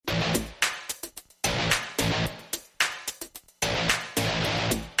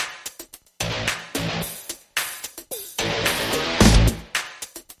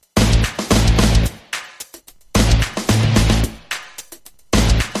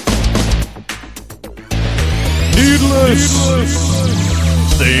Things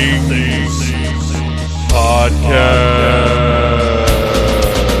Podcast.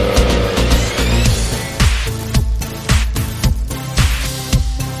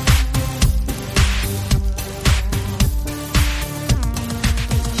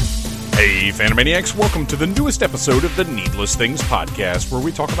 Hey, Phantomaniacs, welcome to the newest episode of the Needless Things Podcast, where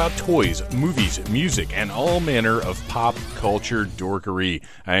we talk about toys, movies, music, and all manner of pop culture dorkery.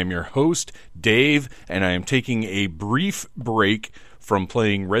 I am your host, Dave, and I am taking a brief break from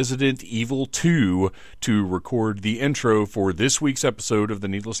playing Resident Evil 2 to record the intro for this week's episode of the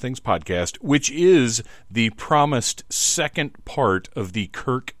Needless Things Podcast, which is the promised second part of the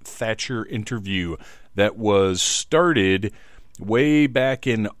Kirk Thatcher interview that was started way back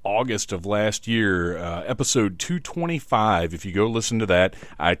in August of last year, episode 225. If you go listen to that,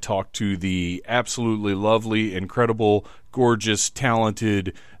 I talked to the absolutely lovely, incredible, gorgeous,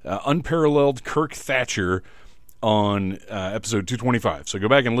 talented, unparalleled Kirk Thatcher on episode 225. So go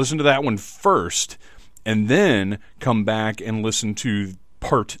back and listen to that one first, and then come back and listen to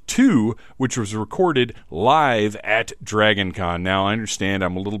Part 2, which was recorded live at DragonCon. Now, I understand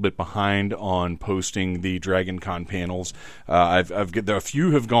I'm a little bit behind on posting the DragonCon panels. A few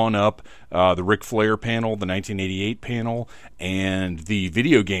have gone up. The Ric Flair panel, the 1988 panel, and the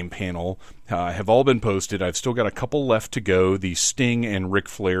video game panel have all been posted. I've still got a couple left to go. The Sting and Ric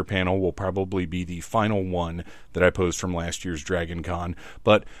Flair panel will probably be the final one that I post from last year's DragonCon.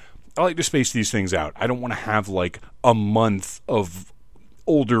 But I like to space these things out. I don't want to have like a month of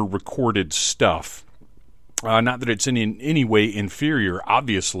older recorded stuff. Not that it's in any way inferior,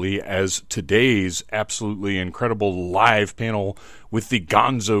 obviously, as today's absolutely incredible live panel with the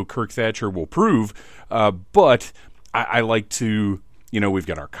gonzo Kirk Thatcher will prove. But I like to, we've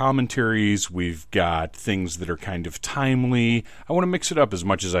got our commentaries, we've got things that are kind of timely. I want to mix it up as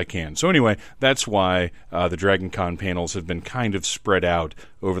much as I can. So anyway, that's why the DragonCon panels have been kind of spread out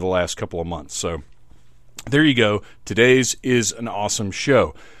over the last couple of months. So there you go. Today's is an awesome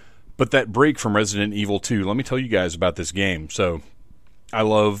show. But that break from Resident Evil 2, let me tell you guys about this game. So I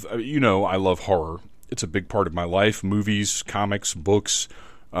love horror. It's a big part of my life. Movies, comics, books,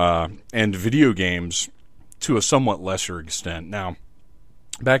 and video games to a somewhat lesser extent. Now,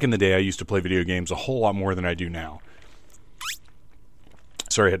 back in the day, I used to play video games a whole lot more than I do now.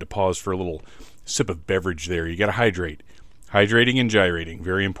 Sorry, I had to pause for a little sip of beverage there. You got to hydrate. Hydrating and gyrating.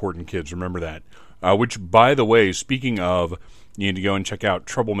 Very important, kids. Remember that. Which, by the way, speaking of, you need to go and check out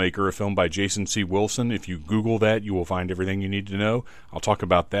Troublemaker, a film by Jason C. Wilson. If you Google that, you will find everything you need to know. I'll talk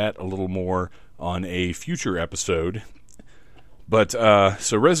about that a little more on a future episode. But,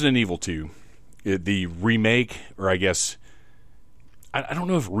 so Resident Evil 2, the remake, or I guess, I don't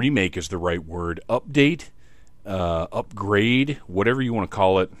know if remake is the right word, update, upgrade, whatever you want to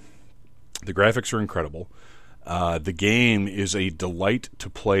call it. The graphics are incredible. The game is a delight to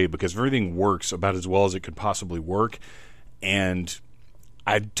play because everything works about as well as it could possibly work. And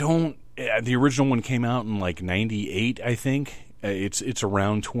the original one came out in like 98, I think. It's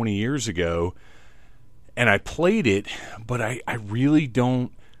around 20 years ago. And I played it, but I really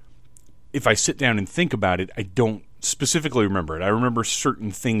don't, if I sit down and think about it, I don't specifically remember it. I remember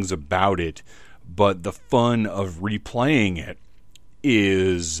certain things about it, but the fun of replaying it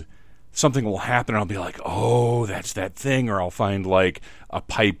is something will happen and I'll be like, oh, that's that thing. Or I'll find like a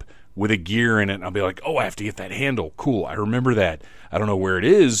pipe with a gear in it and I'll be like, oh, I have to get that handle. Cool, I remember that. I don't know where it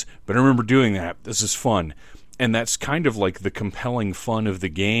is, but I remember doing that. This is fun. And that's kind of like the compelling fun of the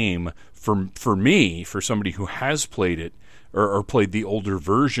game for me, for somebody who has played it or played the older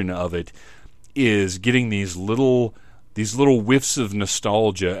version of it, is getting these little whiffs of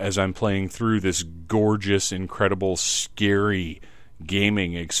nostalgia as I'm playing through this gorgeous, incredible, scary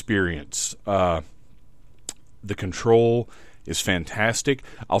gaming experience. The control is fantastic.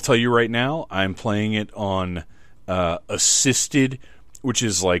 I'll tell you right now, I'm playing it on assisted, which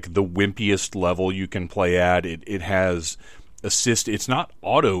is like the wimpiest level you can play at. It has assist. It's not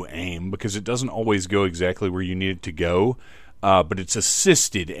auto aim because it doesn't always go exactly where you need it to go, but it's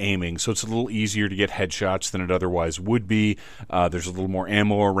assisted aiming, so it's a little easier to get headshots than it otherwise would be. There's a little more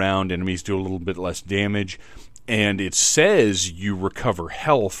ammo around. Enemies do a little bit less damage. And it says you recover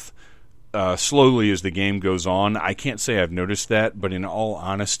health slowly as the game goes on. I can't say I've noticed that, but in all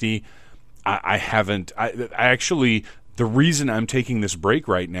honesty, I haven't. I actually, the reason I'm taking this break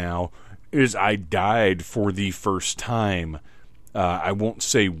right now is I died for the first time. I won't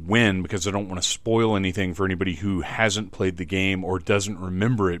say when because I don't want to spoil anything for anybody who hasn't played the game or doesn't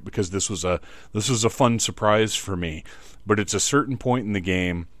remember it, because this was a fun surprise for me. But it's a certain point in the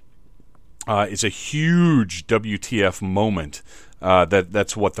game. It's a huge WTF moment.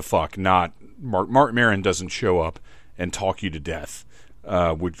 That's what the fuck. Not Mark Maron doesn't show up and talk you to death,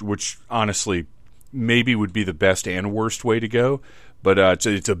 which honestly maybe would be the best and worst way to go. But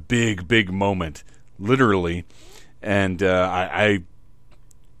it's a big moment, literally, and I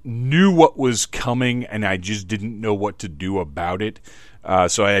knew what was coming, and I just didn't know what to do about it.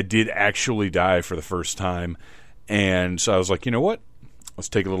 So I did actually die for the first time, and so I was like, you know what? Let's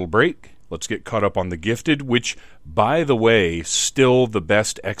take a little break. Let's get caught up on The Gifted, which, by the way, still the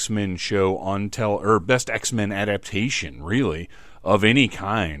best X-Men show on or best X-Men adaptation, really, of any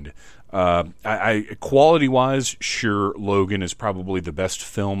kind. Quality-wise, sure, Logan is probably the best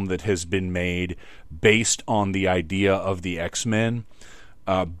film that has been made based on the idea of the X-Men.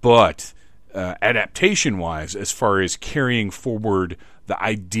 But adaptation-wise, as far as carrying forward the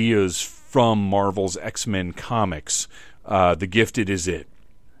ideas from Marvel's X-Men comics, The Gifted is it.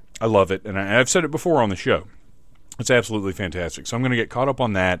 I love it, and I've said it before on the show. It's absolutely fantastic. So I'm going to get caught up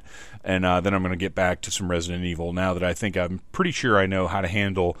on that, and then I'm going to get back to some Resident Evil now that I think I'm pretty sure I know how to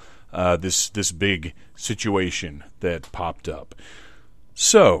handle this big situation that popped up.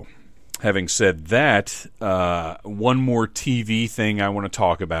 So, having said that, one more TV thing I want to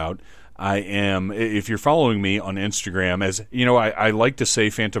talk about. If you're following me on Instagram, as you know, I like to say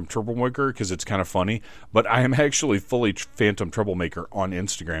Phantom Troublemaker because it's kind of funny, but I am actually fully Phantom Troublemaker on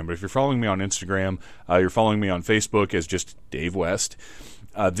Instagram. But if you're following me on Instagram, you're following me on Facebook as just Dave West,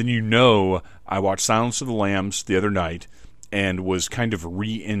 then you know I watched Silence of the Lambs the other night and was kind of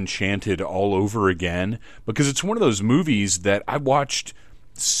re-enchanted all over again, because it's one of those movies that I watched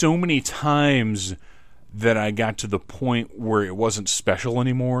so many times that I got to the point where it wasn't special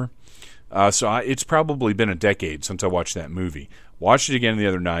anymore. It's probably been a decade since I watched that movie. Watched it again the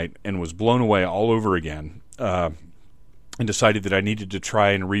other night and was blown away all over again, and decided that I needed to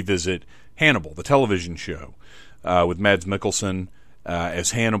try and revisit Hannibal, the television show, with Mads Mikkelsen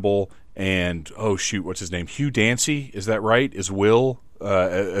as Hannibal, and what's his name? Hugh Dancy, is that right? Is Will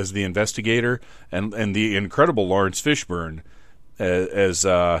as the investigator, and the incredible Lawrence Fishburne as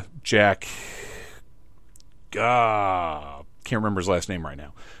Jack. Can't remember his last name right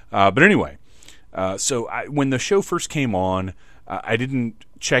now. But anyway, when the show first came on, I didn't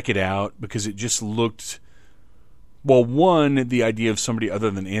check it out because it just looked... Well, one, the idea of somebody other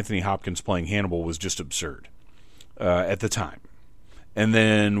than Anthony Hopkins playing Hannibal was just absurd at the time. And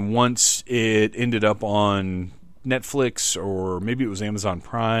then once it ended up on Netflix, or maybe it was Amazon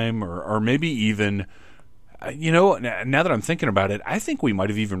Prime, or maybe even... now that I'm thinking about it, I think we might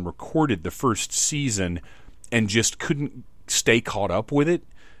have even recorded the first season and just couldn't stay caught up with it,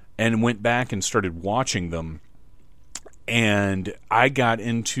 and went back and started watching them. And I got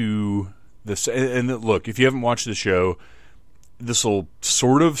into this. And look, if you haven't watched the show, this will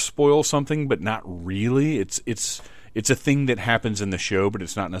sort of spoil something, but not really. It's a thing that happens in the show, but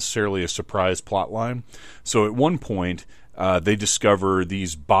it's not necessarily a surprise plot line. So at one point, they discover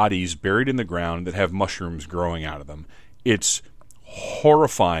these bodies buried in the ground that have mushrooms growing out of them. It's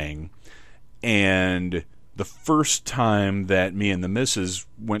horrifying, and the first time that me and the missus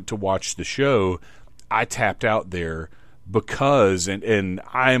went to watch the show, I tapped out there because, and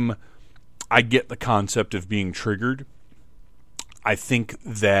I get the concept of being triggered. I think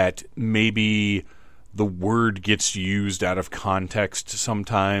that maybe the word gets used out of context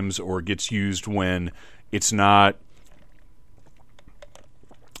sometimes, or gets used when it's not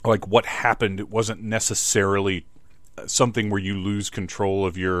like what happened. It wasn't necessarily something where you lose control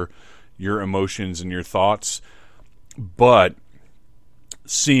of your emotions and your thoughts, but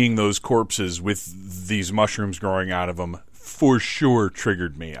seeing those corpses with these mushrooms growing out of them for sure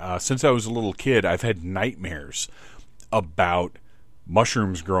triggered me. Since I was a little kid, I've had nightmares about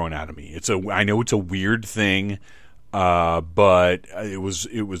mushrooms growing out of me. I know it's a weird thing, but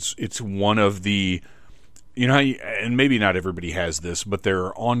it's one of the, and maybe not everybody has this, but there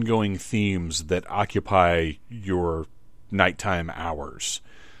are ongoing themes that occupy your nighttime hours.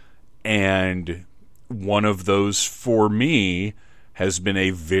 And one of those for me has been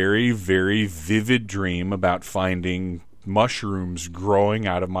a very, very vivid dream about finding mushrooms growing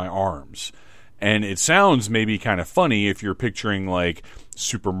out of my arms. And it sounds maybe kind of funny if you're picturing like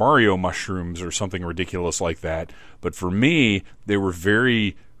Super Mario mushrooms or something ridiculous like that. But for me, they were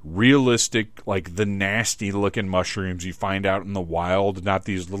very realistic, like the nasty looking mushrooms you find out in the wild, not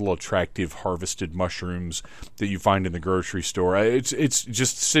these little attractive harvested mushrooms that you find in the grocery store. It's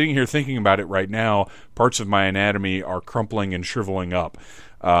just sitting here thinking about it right now, parts of my anatomy are crumpling and shriveling up.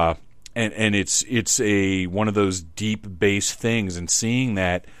 And it's one of those deep bass things, and seeing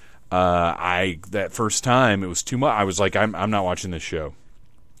that that first time, it was too much. I was like, I'm not watching this show.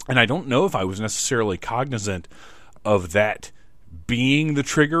 And I don't know if I was necessarily cognizant of that being the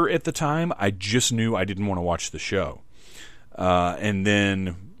trigger at the time. I just knew I didn't want to watch the show. And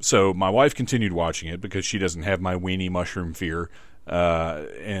then, so my wife continued watching it because she doesn't have my weenie mushroom fear,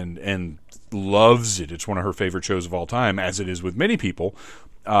 and loves it. It's one of her favorite shows of all time, as it is with many people.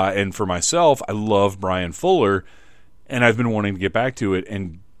 And for myself, I love Brian Fuller, and I've been wanting to get back to it.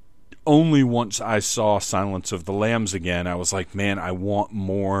 And only once I saw Silence of the Lambs again, I was like, man, I want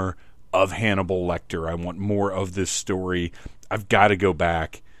more of Hannibal Lecter. I want more of this story. I've got to go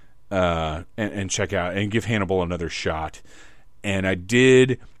back and check out and give Hannibal another shot. And I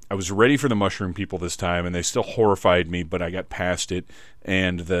did. I was ready for the Mushroom People this time, and they still horrified me, but I got past it.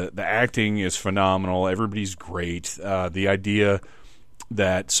 And the acting is phenomenal. Everybody's great. The idea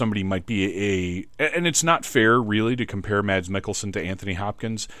that somebody might be and it's not fair, really, to compare Mads Mikkelsen to Anthony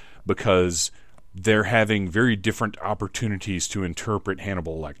Hopkins, because they're having very different opportunities to interpret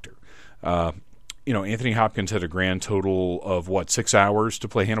Hannibal Lecter. Anthony Hopkins had a grand total of, 6 hours to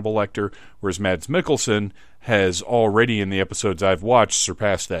play Hannibal Lecter, whereas Mads Mikkelsen has already, in the episodes I've watched,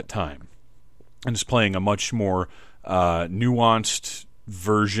 surpassed that time. And is playing a much more nuanced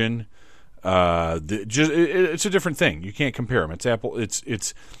version. It's a different thing. You can't compare them.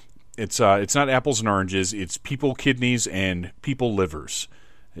 It's not apples and oranges. It's people kidneys and people livers.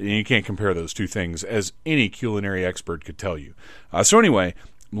 You can't compare those two things, as any culinary expert could tell you. So anyway,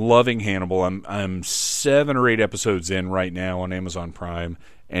 loving Hannibal. I'm 7 or 8 episodes in right now on Amazon Prime,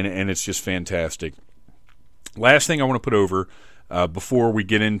 and it's just fantastic. Last thing I want to put over before we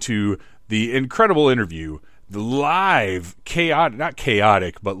get into the incredible interview, the live, not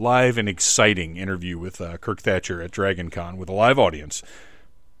chaotic, but live and exciting interview with Kirk Thatcher at Dragon Con with a live audience.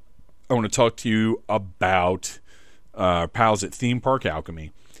 I want to talk to you about pals at Theme Park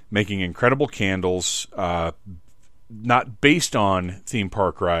Alchemy, making incredible candles, not based on theme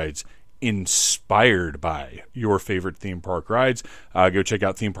park rides, inspired by your favorite theme park rides. Go check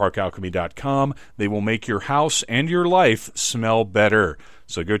out themeparkalchemy.com. They will make your house and your life smell better.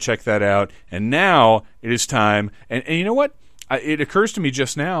 So go check that out. And now it is time. And you know what? It occurs to me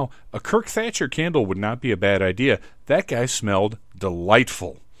just now, a Kirk Thatcher candle would not be a bad idea. That guy smelled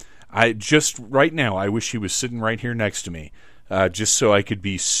delightful. Right now, I wish he was sitting right here next to me, just so I could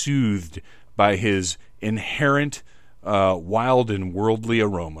be soothed by his inherent wild and worldly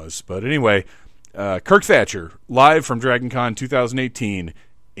aromas. But anyway, Kirk Thatcher, live from Dragon Con 2018.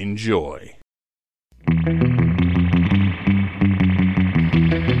 Enjoy.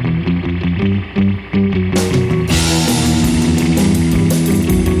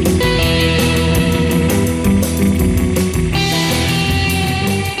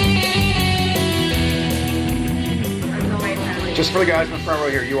 Just for the guys in the front row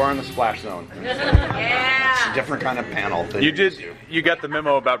here, you are in the splash zone. Yeah. It's a different kind of panel. You got the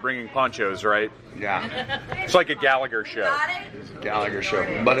memo about bringing ponchos, right? Yeah. It's like a Gallagher show. It's a Gallagher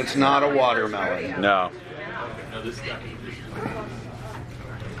show. But it's not a watermelon. No.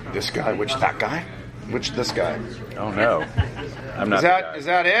 This guy? Which that guy? Which this guy? Oh, no. I'm not Is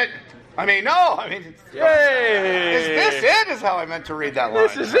that it? I mean, no. Yay! Is this it? Is how I meant to read that line.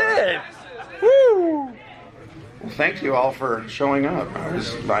 This is it! Woo! Well, thank you all for showing up.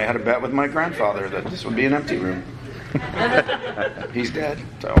 I had a bet with my grandfather that this would be an empty room. He's dead,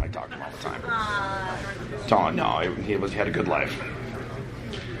 so I talk to him all the time. No, he had a good life.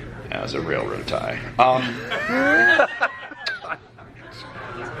 Yeah, it was a railroad tie.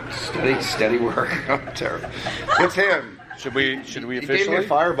 Steady work. Terrible. It's him. Should we He officially? gave me a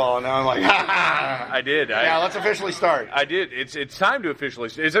fireball, and now I'm like, ha ha. I did. Yeah, let's officially start. I did. It's time to officially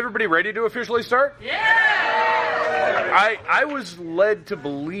start. Is everybody ready to officially start? Yeah! I was led to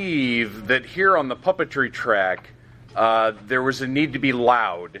believe that here on the puppetry track, there was a need to be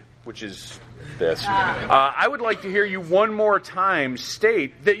loud, which is this. I would like to hear you one more time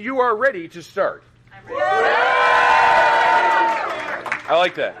state that you are ready to start. I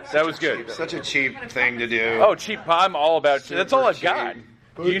like that. That was good. Such a cheap thing to do. Oh, cheap. I'm all about cheap. That's all I've got. I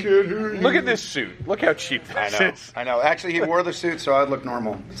can't hear you. Look at this suit. Look how cheap this is. I know. Actually, he wore the suit, so I'd look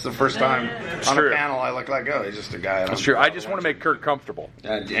normal. It's the first time on true. a panel I look like, oh, he's just a guy. That's true. I just want to make Kirk comfortable.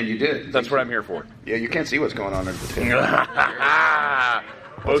 And you did. That's what I'm here for. Yeah, you can't see what's going on under the table.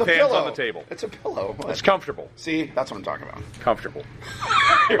 Both It's a hands pillow. on the table. It's a pillow. It's comfortable. See, that's what I'm talking about. Comfortable.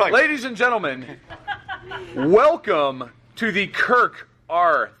 You're like, Ladies and gentlemen, welcome to the Kirk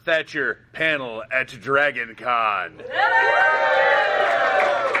R. Thatcher panel at Dragon Con.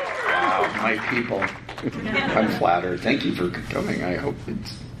 wow, my people. I'm flattered. Thank you for coming. I hope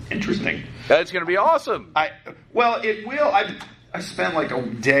it's interesting. That's going to be awesome. It will. I spent like a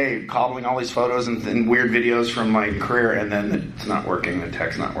day cobbling all these photos and weird videos from my career, and then it's not working. The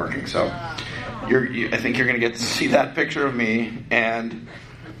tech's not working. So, I think you're going to get to see that picture of me, and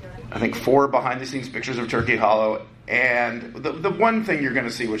I think 4 behind-the-scenes pictures of Turkey Hollow. And the one thing you're going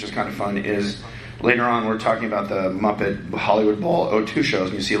to see, which is kind of fun, is later on we're talking about the Muppet Hollywood Bowl O2 shows,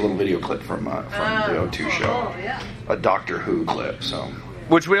 and you see a little video clip from the O2 show. Yeah. A Doctor Who clip, so...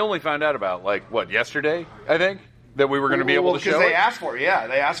 Which we only found out about, yesterday, I think? That we were going to be able to show it? Because they asked for it, yeah.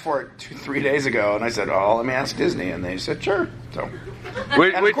 They asked for it 3 days ago, and I said, let me ask Disney. And they said, sure. So,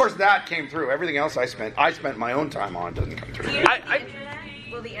 and of course, that came through. Everything else I spent my own time on doesn't come through.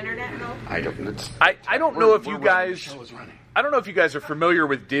 Will the internet help? I don't. I don't know if you guys... I don't know if you guys are familiar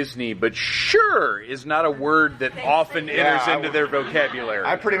with Disney, but sure is not a word that often enters into their vocabulary.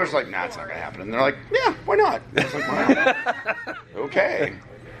 I pretty much nah, it's not going to happen. And they're like, yeah, why not? I was like, wow. Okay.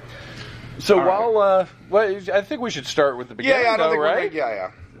 So I think we should start with the beginning, right?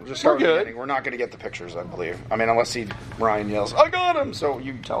 We'll just start with the beginning. We're not going to get the pictures, I believe. I mean, unless Ryan yells, I got him! So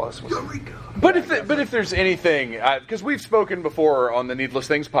you tell us. But if there's anything, because we've spoken before on the Needless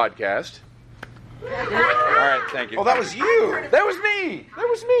Things podcast. All right, thank you. Oh, that was you! That was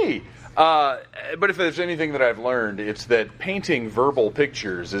me! But if there's anything that I've learned, it's that painting verbal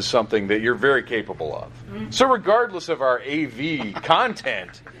pictures is something that you're very capable of. So regardless of our AV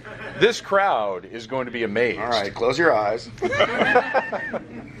content, this crowd is going to be amazed. All right, close your eyes.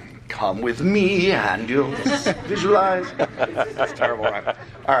 Come with me and you'll visualize. That's terrible, right?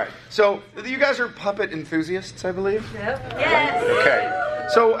 All right, so you guys are puppet enthusiasts, I believe? Yep. Yes. Okay,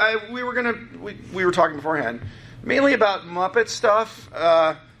 so we were talking beforehand, mainly about Muppet stuff,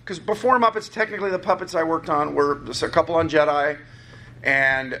 because before Muppets, technically the puppets I worked on were just a couple on Jedi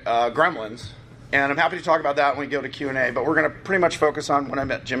and Gremlins. And I'm happy to talk about that when we go to Q&A, but we're going to pretty much focus on when I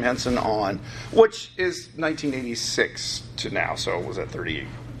met Jim Henson on, which is 1986 to now, so was that 30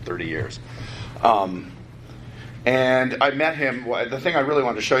 years. And I met him, the thing I really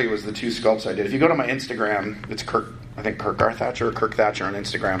wanted to show you was the 2 sculpts I did. If you go to my Instagram, it's Kirk Thatcher on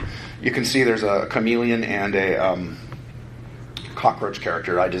Instagram, you can see there's a chameleon and a cockroach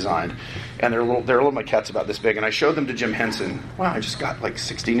character I designed, and they're little maquettes about this big, and I showed them to Jim Henson. Wow, I just got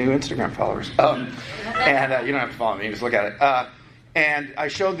 60 new Instagram followers. And you don't have to follow me, you just look at it. And I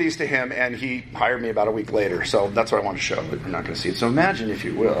showed these to him, and he hired me about a week later, so that's what I want to show, but we're not going to see it. So imagine, if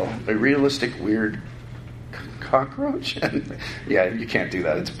you will, a realistic, weird cockroach. And yeah, you can't do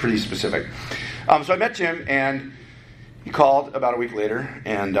that. It's pretty specific. So I met Jim, and he called about a week later,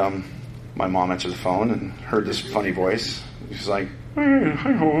 and my mom answered the phone and heard this funny voice. She's like, hey,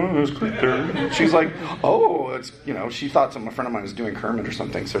 hi, there's Kirk there. She's like, oh, it's, she thought some friend of mine was doing Kermit or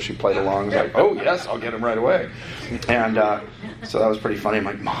something, so she played along. Was like, oh, yes, I'll get him right away. And so that was pretty funny. I'm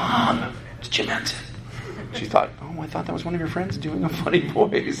like, Mom, it's Jim Henson. She thought, oh, I thought that was one of your friends doing a funny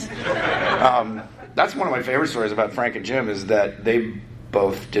voice. That's one of my favorite stories about Frank and Jim, is that they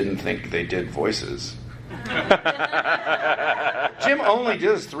both didn't think they did voices. Jim only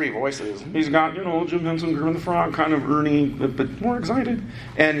does 3 voices. He's got, Jim Henson, Kermit the Frog, kind of Ernie, but more excited.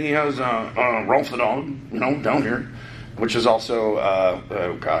 And he has Rolf the dog, down here, which is also,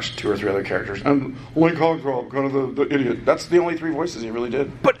 2 or 3 other characters. And Link Hogthrob, kind of the idiot. That's the only 3 voices he really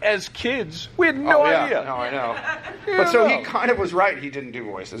did. But as kids, we had no idea. No, I know. But so he kind of was right. He didn't do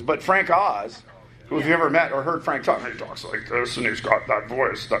voices. But Frank Oz, who, if you ever met or heard Frank talk, he talks like this, and he's got that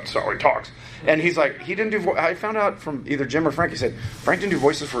voice. That's how he talks. And he's like, he didn't do I found out from either Jim or Frank, he said, Frank didn't do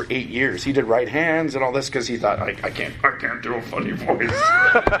voices for 8 years. He did right hands and all this because he thought, I can't do a funny voice.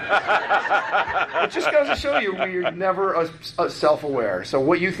 It just goes to show you you're never self-aware. So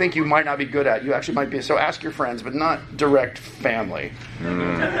what you think you might not be good at, you actually might be. So ask your friends, but not direct family.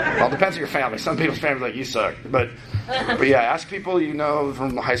 Well, it depends on your family. Some people's family like, you suck. But yeah, ask people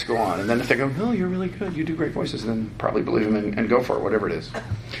from high school on. And then if they go, no, you're really good, you do great voices, then probably believe them and go for it, whatever it is.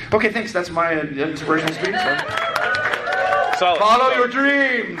 Okay, thanks. That's my inspirational speech. Solid. Follow your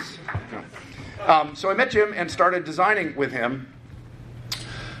dreams. So I met Jim and started designing with him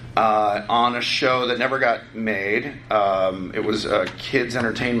on a show that never got made. It was a kids'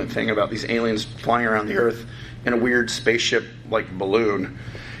 entertainment thing about these aliens flying around the Earth in a weird spaceship-like balloon.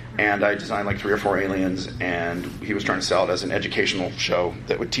 And I designed 3 or 4 aliens, and he was trying to sell it as an educational show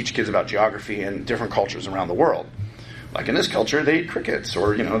that would teach kids about geography and different cultures around the world. Like in this culture, they eat crickets,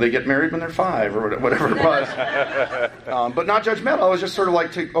 or they get married when they're 5, or whatever it was. But not judgmental. It was just sort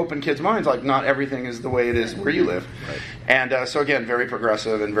of to open kids' minds. Not everything is the way it is where you live. Right. And so again, very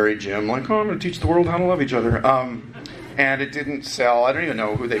progressive and very Jim. I'm going to teach the world how to love each other. And it didn't sell. I don't even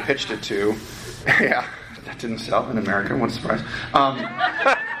know who they pitched it to. Yeah, that didn't sell in America. What a surprise.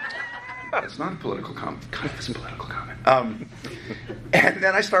 It's not a political comment. It's a political comment. And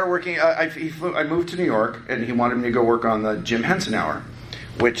then I started working. I moved to New York, and he wanted me to go work on the Jim Henson Hour,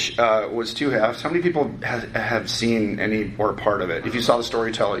 which was two halves. How many people have seen any or part of it? If you saw The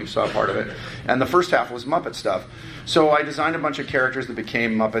Storyteller, you saw part of it. And the first half was Muppet stuff. So I designed a bunch of characters that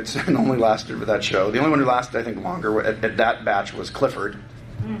became Muppets and only lasted with that show. The only one who lasted, I think, longer at that batch was Clifford.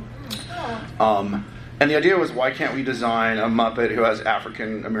 And the idea was, why can't we design a Muppet who has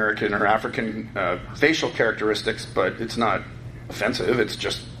African American or African facial characteristics, but it's not offensive. It's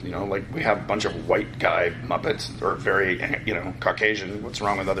just, like we have a bunch of white guy Muppets, or very, Caucasian. What's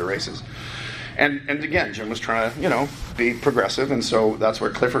wrong with other races? And again, Jim was trying to, be progressive, and so that's where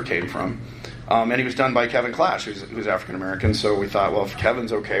Clifford came from. And he was done by Kevin Clash, who's African American. So we thought, well, if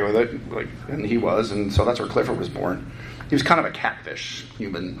Kevin's okay with it, and he was, and so that's where Clifford was born. He was kind of a catfish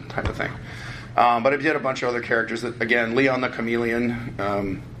human type of thing. But I did a bunch of other characters that, again, Leon the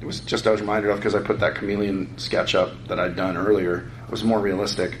Chameleon, it was just I was reminded of because I put that chameleon sketch up that I'd done earlier. It was more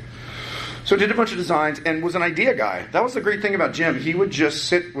realistic. So I did a bunch of designs and was an idea guy. That was the great thing about Jim. He would just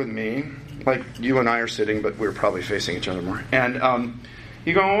sit with me, like you and I are sitting, but we were probably facing each other more. And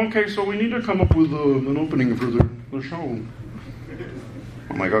he'd go, okay, so we need to come up with an opening for the show.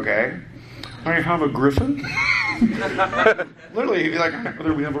 I'm like, okay. I have a griffin. Literally, he'd be like,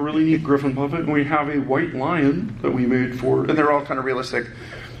 we have a really neat griffin puppet, and we have a white lion that we made for, and they're all kind of realistic.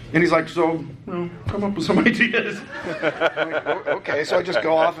 And he's like, so, come up with some ideas. I'm like, okay, so I just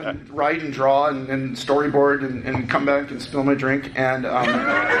go off and write and draw and storyboard and come back and spill my drink. And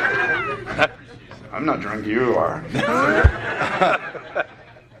I'm not drunk, you are.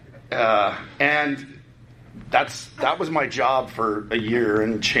 And that was my job for a year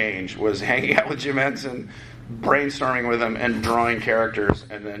and change, was hanging out with Jim Henson, brainstorming with him, and drawing characters,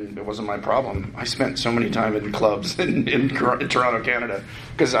 and then it wasn't my problem. I spent so many time in clubs in Toronto, Canada,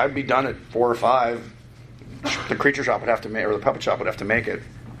 because I'd be done at 4 or 5. The creature shop would have to make, or the puppet shop would have to make it.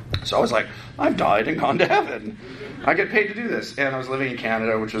 So I was like, I've died and gone to heaven. I get paid to do this. And I was living in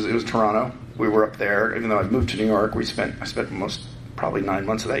Canada, it was Toronto. We were up there, even though I'd moved to New York. I spent probably 9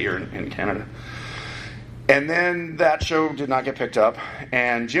 months of that year in Canada. And then that show did not get picked up,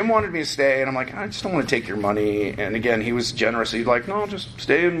 and Jim wanted me to stay, and I'm like, I just don't want to take your money. And again, he was generous. He'd like, no, just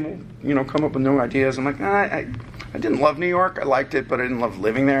stay and we'll, come up with new ideas. I'm like, I didn't love New York. I liked it, but I didn't love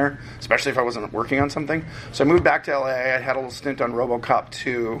living there, especially if I wasn't working on something. So I moved back to LA. I had a little stint on RoboCop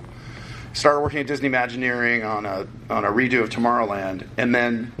 2. Started working at Disney Imagineering on a redo of Tomorrowland, and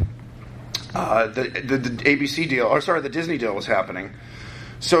then the ABC deal, the Disney deal was happening.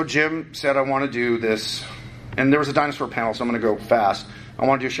 So Jim said, I want to do this, and there was a dinosaur panel, so I'm going to go fast. I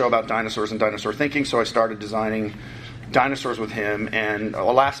want to do a show about dinosaurs and dinosaur thinking, so I started designing dinosaurs with him. And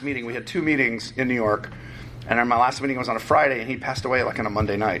our last meeting, we had 2 meetings in New York, and my last meeting was on a Friday, and he passed away on a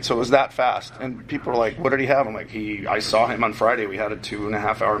Monday night. So it was that fast. And people were like, what did he have? I'm like, I saw him on Friday. We had a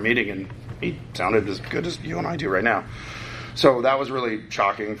 2.5-hour meeting, and he sounded as good as you and I do right now. So that was really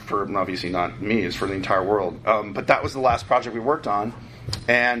shocking for, obviously not me, it's for the entire world. But that was the last project we worked on.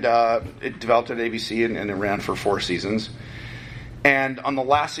 And it developed at ABC, and it ran for 4 seasons. And on the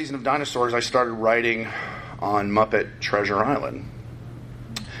last season of Dinosaurs, I started writing on Muppet Treasure Island.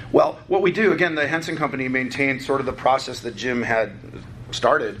 Well, what we do, again, the Henson Company maintained sort of the process that Jim had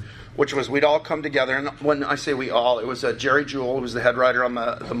started, which was we'd all come together. And when I say we all, it was Jerry Jewell, who was the head writer on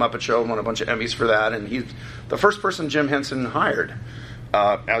the Muppet Show, and won a bunch of Emmys for that. And he's the first person Jim Henson hired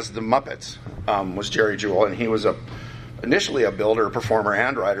as the Muppets was Jerry Jewell, and he was initially a builder, performer,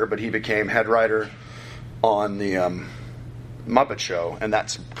 and writer, but he became head writer on the Muppet Show, and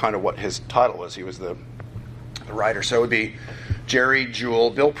that's kind of what his title was. He was the writer. So it would be Jerry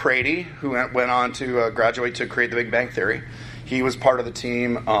Jewell, Bill Prady, who went on to graduate to create The Big Bang Theory. He was part of the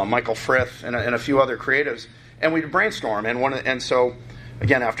team, Michael Frith, and a few other creatives, and we'd brainstorm. And so,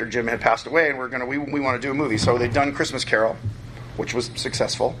 again, after Jim had passed away, and we want to do a movie. So they'd done Christmas Carol, which was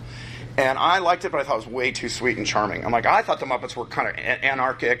successful. And I liked it, but I thought it was way too sweet and charming. I thought the Muppets were kind of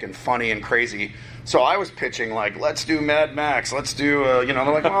anarchic and funny and crazy. So I was pitching, let's do Mad Max. Let's do, they're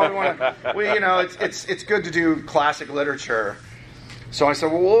like, well, we want to, it's good to do classic literature. So I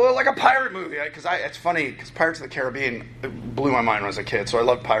said, well, like a pirate movie. It's funny, because Pirates of the Caribbean blew my mind when I was a kid. So I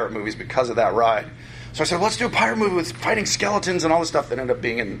loved pirate movies because of that ride. So I said, let's do a pirate movie with fighting skeletons and all this stuff that ended up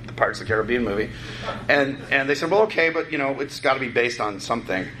being in the Pirates of the Caribbean movie. And they said, well, okay, but, it's got to be based on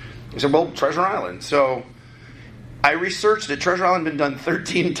something. I said, well, Treasure Island. So I researched it. Treasure Island had been done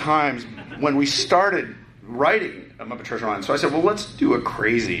 13 times when we started writing Muppet Treasure Island. So I said, well, let's do a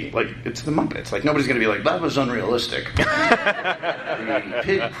crazy, it's the Muppets. Nobody's going to be like, that was unrealistic. The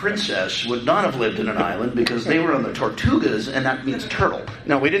pig princess would not have lived in an island because they were on the Tortugas, and that means turtle.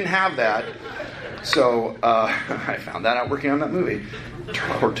 No, we didn't have that. So I found that out working on that movie.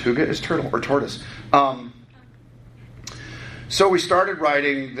 Tortuga is turtle or tortoise. So we started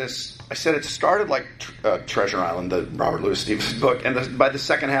writing this. I said it started like Treasure Island, the Robert Louis Stevenson book, and by the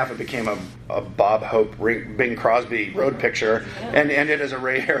second half it became a Bob Hope, Bing Crosby road picture, and ended as a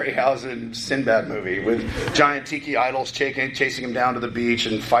Ray Harryhausen Sinbad movie with giant tiki idols chasing him down to the beach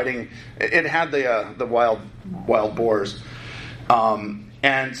and fighting. It had the wild boars,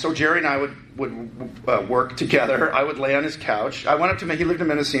 and so Jerry and I would work together. I would lay on his couch. I went up to him. He lived in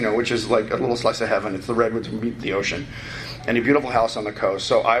Mendocino, which is like a little slice of heaven. It's the redwoods meet the ocean. And a beautiful house on the coast.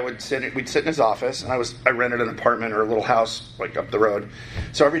 So we'd sit in his office, and I rented an apartment or a little house like up the road.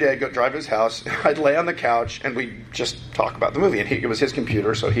 So every day I'd go drive to his house, I'd lay on the couch, and we'd just talk about the movie. And it was his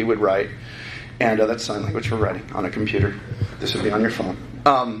computer, so he would write. And that's sign language for writing on a computer. This would be on your phone.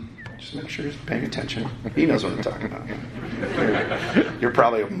 Just make sure you're paying attention. He knows what I'm talking about. You're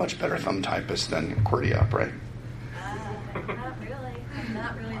probably a much better thumb typist than QWERTY up, right? Not really. I'm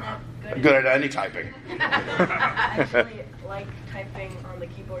not really that good. Good at any typing. I actually like typing on the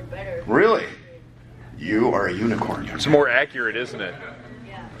keyboard better. Really? You are a unicorn. It's more accurate, isn't it?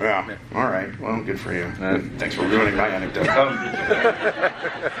 Yeah. All right. Well, good for you. Thanks for ruining my anecdote.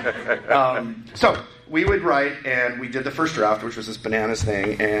 So we would write, and we did the first draft, which was this bananas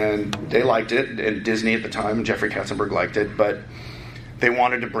thing, and they liked it, and Disney at the time, Jeffrey Katzenberg liked it, but they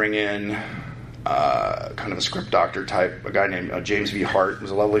wanted to bring in kind of a script doctor type, a guy named James V. Hart. He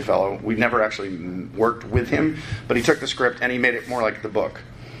was a lovely fellow. We never actually worked with him, but he took the script and he made it more like the book.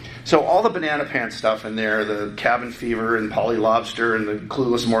 So all the Banana Pants stuff in there, the Cabin Fever and Polly Lobster and the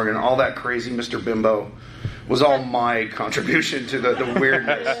Clueless Morgan, all that crazy Mr. Bimbo was all my contribution to the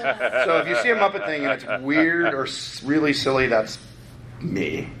weirdness. So if you see a Muppet thing and it's weird or really silly, that's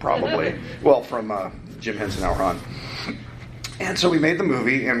me, probably. Well, from Jim Henson Hour on. And so we made the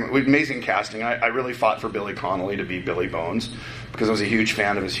movie, and with amazing casting. I really fought for Billy Connolly to be Billy Bones, because I was a huge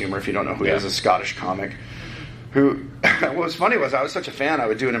fan of his humor. If you don't know who he is, a Scottish comic. Who, what was funny was I was such a fan, I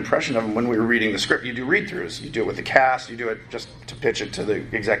would do an impression of him when we were reading the script. You do read-throughs. You do it with the cast. You do it just to pitch it to the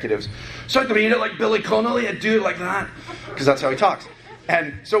executives. So I'd read it like Billy Connolly. I'd do it like that, because that's how he talks.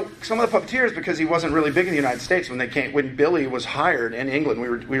 And so some of the puppeteers, because he wasn't really big in the United States, when Billy was hired in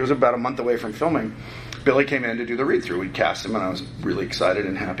England, we was about a month away from filming, Billy came in to do the read-through. We cast him, and I was really excited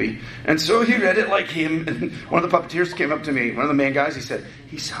and happy. And so he read it like him, and one of the puppeteers came up to me, one of the main guys, he said,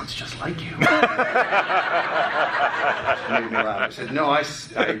 "He sounds just like you." Made me laugh. I said, "No, I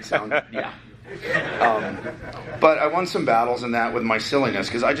sound, yeah." But I won some battles in that with my silliness,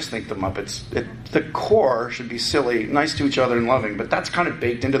 because I just think the Muppets, the core should be silly, nice to each other and loving, but that's kind of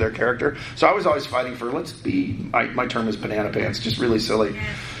baked into their character. So I was always fighting for, let's be, my term is Banana Pants, just really silly.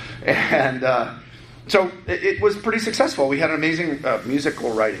 And so it was pretty successful. We had an amazing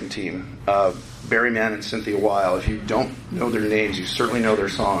musical writing team, Barry Mann and Cynthia Weil. If you don't know their names, you certainly know their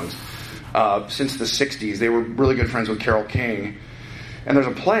songs. Since the 60s, they were really good friends with Carole King. And there's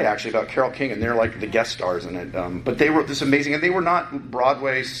a play, actually, about Carole King, and they're like the guest stars in it. But they wrote this amazing, and they were not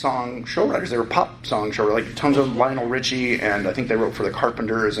Broadway song show writers. They were pop song show writers, like tons of Lionel Richie, and I think they wrote for the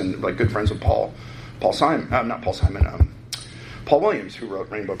Carpenters, and like good friends with Paul Williams, who wrote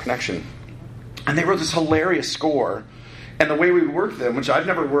Rainbow Connection. And they wrote this hilarious score. And the way we worked them, which I'd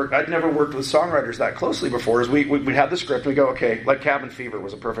never worked with songwriters that closely before, is we'd have the script, and we go, okay, like Cabin Fever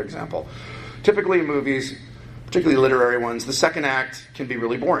was a perfect example. Typically in movies, particularly literary ones, the second act can be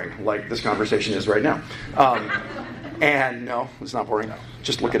really boring, like this conversation is right now. And no, it's not boring.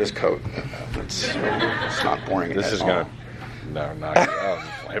 Just look at his coat. It's not boring. This is going to knock you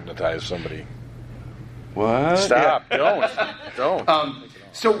out, hypnotize somebody. What? Stop! Yeah. Don't.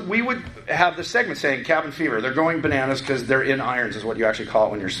 So we would have the segment saying Cabin Fever. They're going bananas because they're in irons, is what you actually call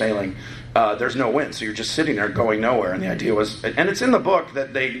it when you're sailing. There's no wind, so you're just sitting there going nowhere. And the idea was, and it's in the book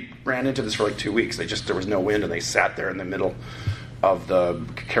that they ran into this for like 2 weeks. There was no wind, and they sat there in the middle of the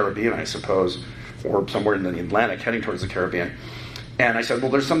Caribbean, I suppose, or somewhere in the Atlantic, heading towards the Caribbean. And I said,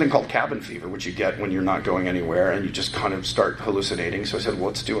 well, there's something called cabin fever, which you get when you're not going anywhere, and you just kind of start hallucinating. So I said, well,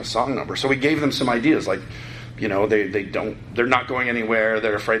 let's do a song number. So we gave them some ideas, like, you know, they're not going anywhere,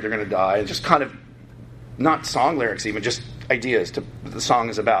 they're afraid they're going to die, and just kind of, not song lyrics even, just ideas to what the song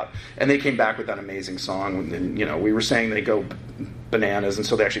is about. And they came back with that amazing song, and, you know, we were saying they go bananas, and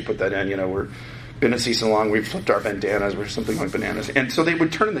so they actually put that in, you know, we're been a season long, we've flipped our bandanas, we're something like bananas. And so they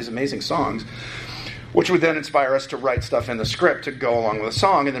would turn in these amazing songs, which would then inspire us to write stuff in the script to go along with the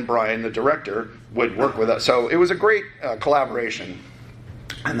song, and then Brian, the director, would work with us. So it was a great collaboration.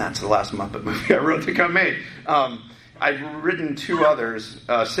 And that's the last Muppet movie I wrote that got made. I've written 2 others.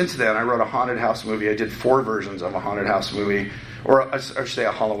 Since then, I wrote a haunted house movie. I did 4 versions of a haunted house movie, or I should say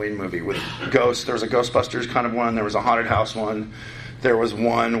a Halloween movie with ghosts. There was a Ghostbusters kind of one. There was a haunted house one. There was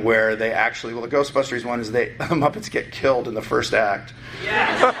one where they actually, the Ghostbusters one is the Muppets get killed in the first act.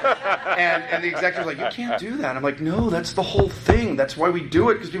 Yes. and the executive's like, you can't do that. I'm like, no, that's the whole thing. That's why we do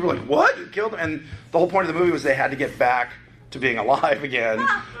it, because people are like, what? You killed them? And the whole point of the movie was they had to get back to being alive again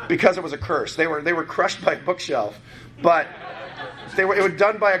because it was a curse. They were crushed by a bookshelf, but it was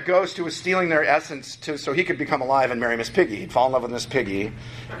done by a ghost who was stealing their essence so he could become alive and marry Miss Piggy. He'd fall in love with Miss Piggy,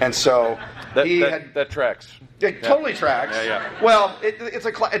 and so that tracks. It totally tracks. Yeah. Well,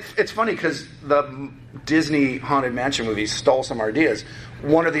 it's funny because the Disney Haunted Mansion movies stole some ideas.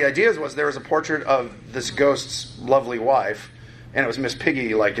 One of the ideas was there was a portrait of this ghost's lovely wife, and it was Miss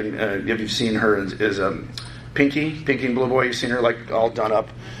Piggy. Like, if you've seen her as Pinky and Blue Boy, you've seen her like all done up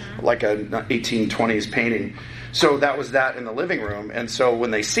like a 1820s painting. So that was that in the living room, and so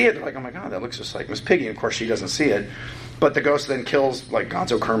when they see it, they're like, "Oh my God, that looks just like Miss Piggy." And of course, she doesn't see it, but the ghost then kills like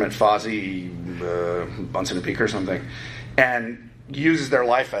Gonzo, Kermit, Fozzie, Bunsen and Peak or something, and uses their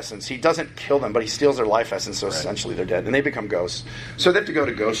life essence. He doesn't kill them, but he steals their life essence, so essentially they're dead, and they become ghosts. So they have to go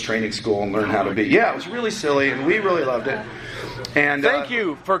to ghost training school and learn how to be. Yeah, it was really silly, and we really loved it. And thank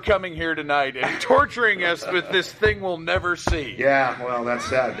you for coming here tonight and torturing us with this thing we'll never see. Yeah, well, that's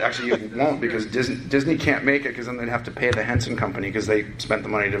sad. Actually, you won't, because Disney can't make it, because then they'd have to pay the Henson Company because they spent the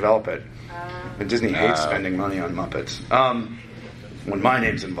money to develop it. And Disney hates spending money on Muppets. When my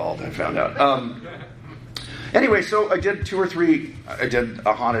name's involved, I found out. Anyway, so I did 2 or 3. I did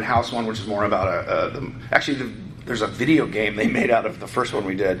a haunted house one, which is more about there's a video game they made out of the first one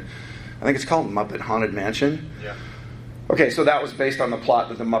we did. I think it's called Muppet Haunted Mansion. Yeah. Okay, so that was based on the plot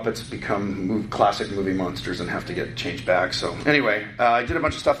that the Muppets become classic movie monsters and have to get changed back. So anyway, I did a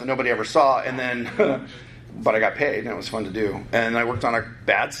bunch of stuff that nobody ever saw, and then, but I got paid, and it was fun to do. And I worked on a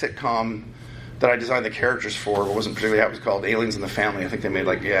bad sitcom that I designed the characters for, but wasn't particularly how it was called, Aliens in the Family. I think they made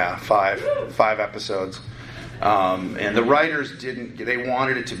 5 episodes. And the writers they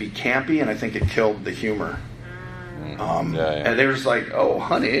wanted it to be campy, and I think it killed the humor. And they were just like, "Oh,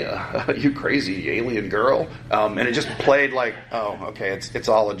 honey, you crazy alien girl," and it just played like, "Oh, okay, it's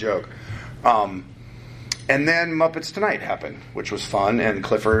all a joke." And then Muppets Tonight happened, which was fun, and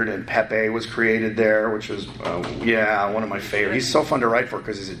Clifford and Pepe was created there, which was one of my favorites. He's so fun to write for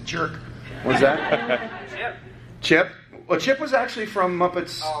because he's a jerk. What's that? Chip. Well, Chip was actually from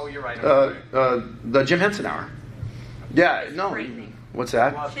Muppets. Oh, you're right. The Jim Henson Hour. Yeah, no. What's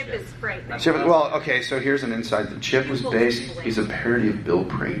that? Chip is frightening. Well, okay, so here's an insight. Chip was he's a parody of Bill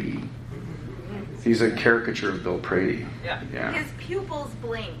Prady. He's a caricature of Bill Prady. Yeah. His pupils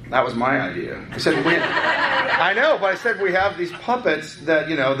blink. That was my idea. I said, I know, but I said we have these puppets that,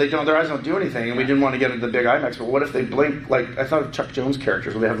 their eyes don't do anything, and we didn't want to get into the big IMAX, but what if they blink? Like, I thought of Chuck Jones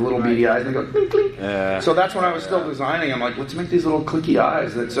characters where they have little beady eyes and they go, blink, blink. So that's when I was still designing. I'm like, let's make these little clicky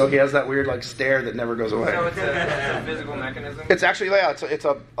eyes. So he has that weird, stare that never goes away. So it's a physical mechanism? It's actually, it's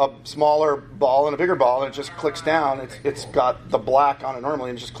a smaller ball and a bigger ball, and it just clicks down. It's got the black on it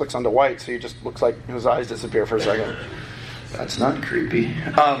normally, and it just clicks onto white, so it just looks like his eyes disappear for a second. That's not creepy.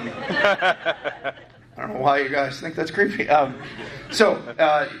 I don't know why you guys think that's creepy. I'm just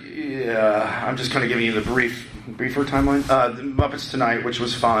kind of giving you the briefer timeline. The Muppets Tonight, which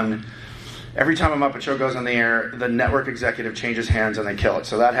was fun. Every time a Muppet Show goes on the air, the network executive changes hands and they kill it.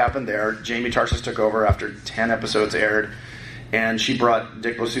 So that happened there. Jamie Tarsis took over after 10 episodes aired, and she brought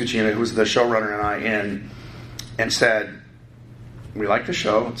Dick Blasucci, who was the showrunner, and I in, and said, "We like the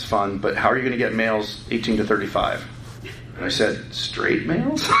show, it's fun, but how are you going to get males 18 to 35? And I said, "Straight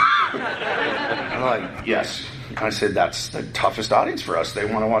males?" I'm like, "Yes." I said, "That's the toughest audience for us. They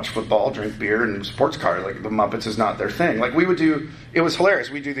want to watch football, drink beer, and sports cars. Like, the Muppets is not their thing." Like, we would do, it was hilarious.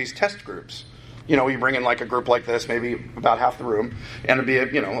 We do these test groups. We bring in a group like this, maybe about half the room, and it'd be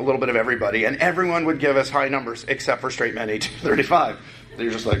a little bit of everybody, and everyone would give us high numbers except for straight men 18 to 35. They're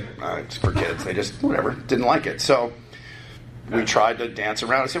just like, it's for kids. They just, whatever, didn't like it. So we tried to dance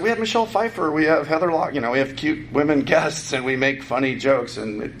around. I said, we have Michelle Pfeiffer, we have Heather Lock, we have cute women guests, and we make funny jokes.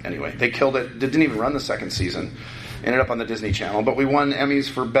 And anyway, they killed it. They didn't even run the second season. Ended up on the Disney Channel. But we won Emmys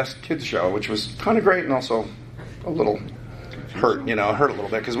for Best Kids Show, which was kind of great and also a little hurt a little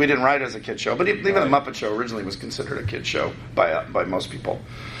bit because we didn't write it as a kid show. But even the Muppet Show originally was considered a kid show by most people.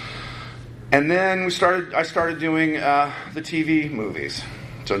 And then I started doing the TV movies.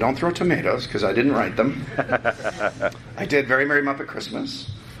 So don't throw tomatoes, because I didn't write them. I did Very Merry Muppet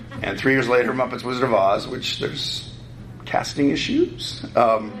Christmas, and 3 years later, Muppets Wizard of Oz, which there's casting issues.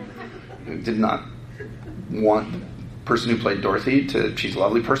 Did not want the person who played Dorothy she's a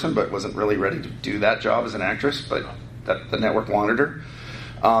lovely person, but wasn't really ready to do that job as an actress, but the network wanted her.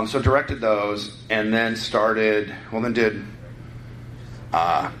 So directed those, and then did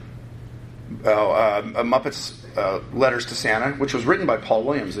Muppets Letters to Santa, which was written by Paul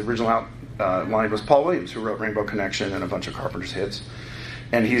Williams. The original line was Paul Williams, who wrote Rainbow Connection and a bunch of Carpenter's hits.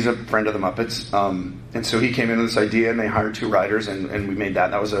 And he's a friend of the Muppets. And so he came in with this idea, and they hired 2 writers, and we made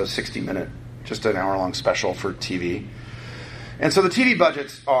that. That was a 60-minute, just an hour-long special for TV. And so the TV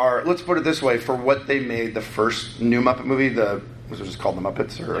budgets are, let's put it this way, for what they made the first new Muppet movie, was it just called The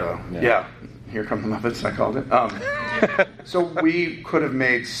Muppets? Yeah. Here Come the Muppets, I called it. So we could have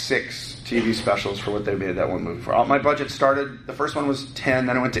made 6 TV specials for what they made that one movie for. My budget started, the first one was 10,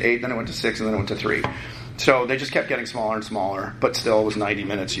 then it went to 8, then it went to 6, and then it went to 3. So they just kept getting smaller and smaller, but still it was 90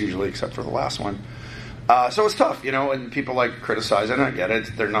 minutes usually, except for the last one. So it was tough, and people criticize it, and I get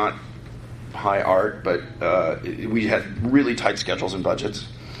it. They're not high art, but we had really tight schedules and budgets.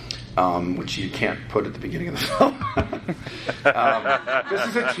 Which you can't put at the beginning of the film. This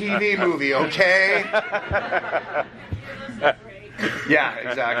is a TV movie, okay? Yeah,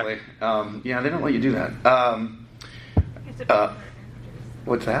 exactly. They don't let you do that.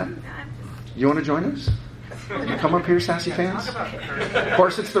 What's that? You want to join us? You come up here, sassy fans? Of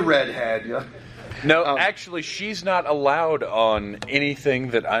course, it's the redhead. Yeah. No, actually, she's not allowed on anything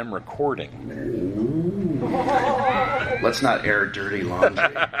that I'm recording. Let's not air dirty laundry.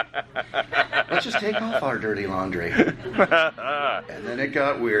 Let's just take off our dirty laundry. And then it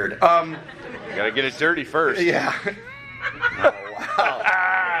got weird. Gotta get it dirty first. Yeah. Oh,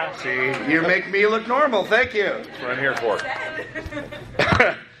 wow. See, you make me look normal. Thank you. That's what I'm here for.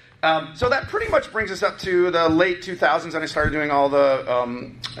 So that pretty much brings us up to the late 2000s, and I started doing all the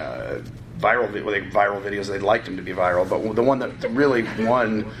viral videos. They liked them to be viral, but the one that really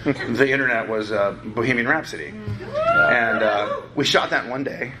won the internet was Bohemian Rhapsody. And we shot that one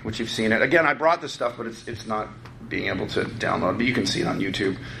day, which you've seen it. Again, I brought this stuff, but it's not being able to download, but you can see it on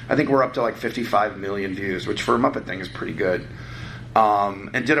YouTube. I think we're up to 55 million views, which for a Muppet thing is pretty good.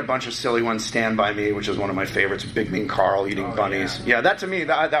 And did a bunch of silly ones. Stand By Me, which is one of my favorites. Big Mean Carl eating bunnies. Yeah, that to me,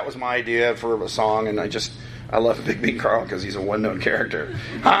 that was my idea for a song, and I love Big Mean Carl because he's a one-known character.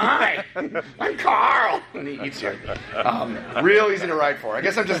 Hi, I'm Carl, and he eats you. Real easy to write for. I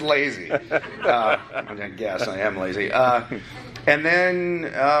guess I'm just lazy. I guess I am lazy. And then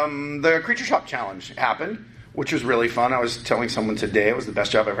the Creature Shop Challenge happened, which was really fun. I was telling someone today it was the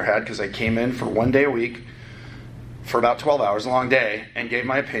best job I ever had because I came in for 1 day a week for about 12 hours, a long day, and gave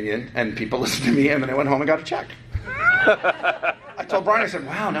my opinion, and people listened to me, and then I went home and got a check. I told Brian, I said,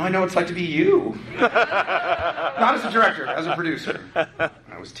 wow, now I know what it's like to be you. Not as a director, as a producer.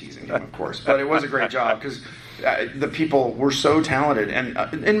 I was teasing him, of course, but it was a great job because the people were so talented, and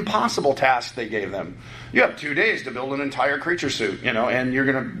an impossible task they gave them. You have 2 days to build an entire creature suit, and you're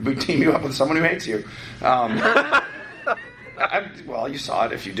going to team you up with someone who hates you. Well, you saw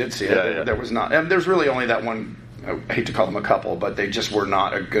it if you did see it. Yeah. There was not, and there's really only that one. I hate to call them a couple, but they just were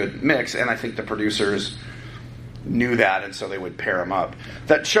not a good mix, and I think the producers knew that, and so they would pair them up.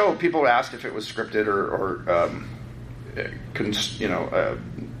 That show, people asked if it was scripted or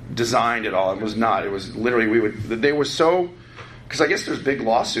designed at all. It was not. It was literally they were so, because I guess there's big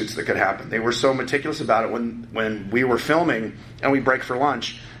lawsuits that could happen. They were so meticulous about it when we were filming and we break for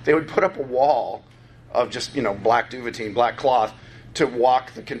lunch. They would put up a wall of just black duvetine, black cloth, to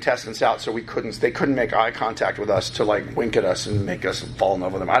walk the contestants out so they couldn't make eye contact with us to wink at us and make us fall in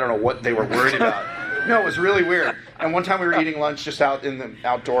love with them. I don't know what they were worried about. No, it was really weird. And one time we were eating lunch just out in the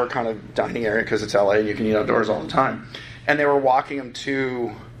outdoor kind of dining area because it's LA and you can eat outdoors all the time. And they were walking them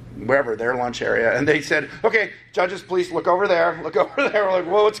to wherever, their lunch area. And they said, okay, judges, please look over there. Look over there. We're like,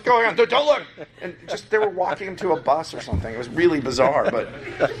 whoa, what's going on? Don't look. And they were walking them to a bus or something. It was really bizarre.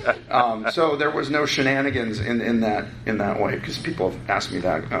 But so there was no shenanigans in that way because people have asked me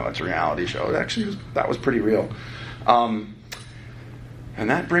that. Oh, it's a reality show. It actually that was pretty real. And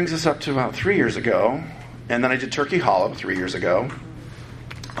that brings us up to about 3 years ago. And then I did Turkey Hollow 3 years ago.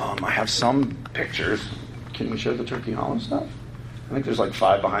 I have some pictures. Can we show the Turkey Hollow stuff? I think there's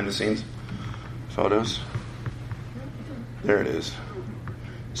 5 behind-the-scenes photos. There it is.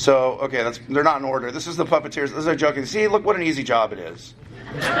 So, okay, they're not in order. This is the puppeteers. This is a joking. See, look what an easy job it is.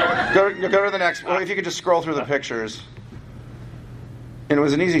 Go to the next. Well, if you could just scroll through the pictures. And it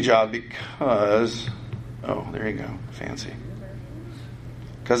was an easy job because... Oh, there you go. Fancy.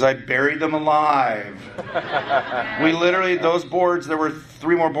 Because I buried them alive. We literally, those boards, there were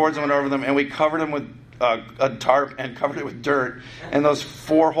 3 more boards that went over them, and we covered them with a tarp and covered it with dirt. And those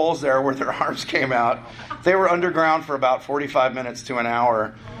 4 holes there where their arms came out, they were underground for about 45 minutes to an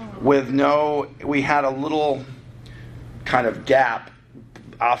hour we had a little kind of gap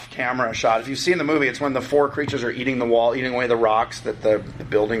off-camera shot. If you've seen the movie, it's when the 4 creatures are eating the wall, eating away the rocks that the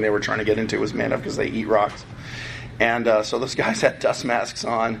building they were trying to get into was made of because they eat rocks. And so those guys had dust masks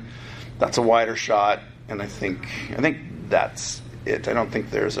on. That's a wider shot, and I think that's it. I don't think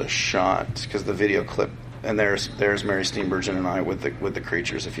there's a shot because the video clip, and there's Mary Steenburgen and I with the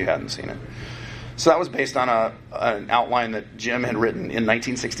creatures. If you hadn't seen it, so that was based on an outline that Jim had written in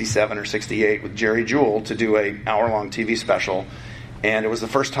 1967 or 68 with Jerry Jewell to do a hour-long TV special, and it was the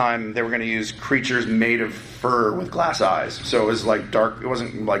first time they were going to use creatures made of fur with glass eyes. So it was like dark. It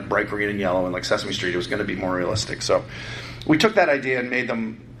wasn't like bright green and yellow and like Sesame Street. It was going to be more realistic. So we took that idea and made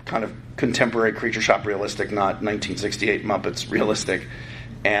them kind of contemporary Creature Shop realistic, not 1968 Muppets realistic.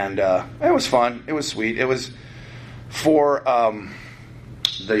 And it was fun. It was sweet. It was for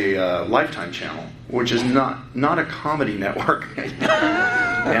the Lifetime channel, which is not a comedy network.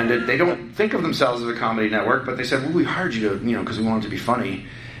 And they don't think of themselves as a comedy network, but they said, well, we hired you to, because we wanted to be funny.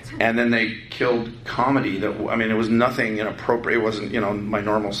 And then they killed comedy. It was nothing inappropriate. It wasn't, my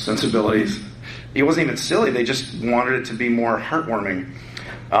normal sensibilities. It wasn't even silly. They just wanted it to be more heartwarming.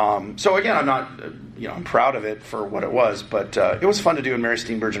 So again, I'm not, I'm proud of it for what it was, but it was fun to do, and Mary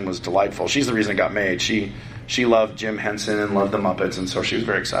Steenburgen was delightful. She's the reason it got made. She loved Jim Henson and loved the Muppets, and so she was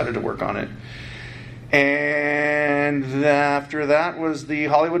very excited to work on it. And after that was the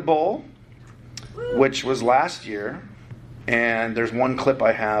Hollywood Bowl, which was last year, and there's one clip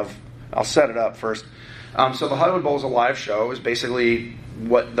I have. I'll set it up first. So the Hollywood Bowl is a live show. It was basically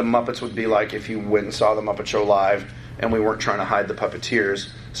what the Muppets would be like if you went and saw the Muppet Show live, and we weren't trying to hide the puppeteers.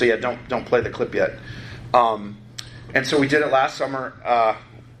 So yeah, don't play the clip yet. And so we did it last summer,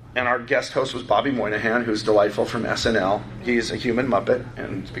 and our guest host was Bobby Moynihan, who's delightful from SNL. He's a human Muppet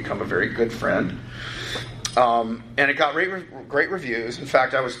and has become a very good friend. And it got great reviews. In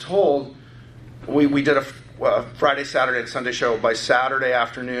fact, I was told we did a Friday, Saturday, and Sunday show. By Saturday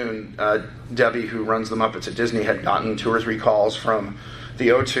afternoon, Debbie, who runs the Muppets at Disney, had gotten 2 or 3 calls from the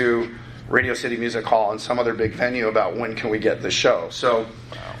O2, Radio City Music Hall, and some other big venue about when can we get this show. So,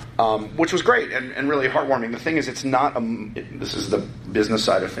 which was great and really heartwarming. The thing is, it's not this is the business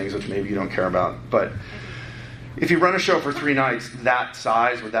side of things, which maybe you don't care about, but if you run a show for 3 nights that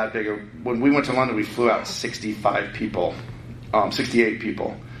size with that big, when we went to London, we flew out 68 people.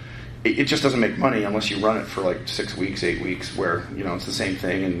 It just doesn't make money unless you run it for like 6 weeks, 8 weeks, where it's the same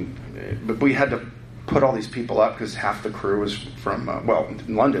thing. But we had to put all these people up because half the crew was from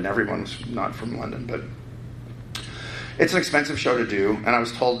in London. Everyone was not from London, but it's an expensive show to do, and I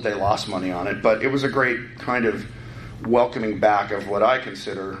was told they lost money on it. But it was a great kind of welcoming back of what I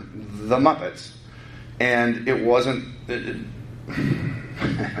consider the Muppets. And it wasn't... I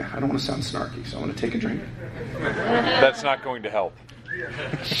don't want to sound snarky, so I'm going to take a drink. That's not going to help.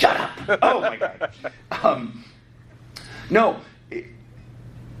 Shut up! Oh, my God.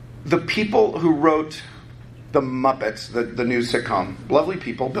 The people who wrote the Muppets, the new sitcom, lovely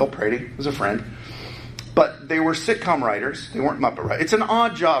people. Bill Prady was a friend. But they were sitcom writers. They weren't Muppet writers. It's an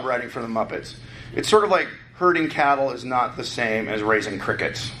odd job writing for the Muppets. It's sort of like herding cattle is not the same as raising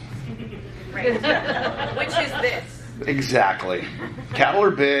crickets. Right. Which is this. Exactly. Cattle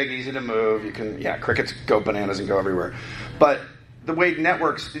are big, easy to move. Crickets go bananas and go everywhere. But the way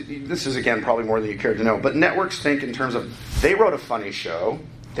networks, this is again probably more than you care to know, but networks think in terms of, they wrote a funny show,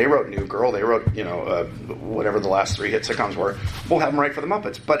 they wrote New Girl, they wrote, whatever the last 3 hit sitcoms were, we'll have them write for the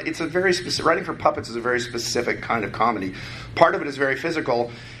Muppets. But it's a very specific, writing for puppets is a very specific kind of comedy. Part of it is very physical,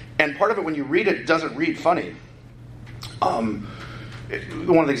 and part of it, when you read it, doesn't read funny. One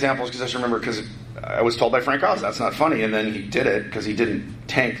of the examples, because I just remember, because I was told by Frank Oz that's not funny, and then he did it because he didn't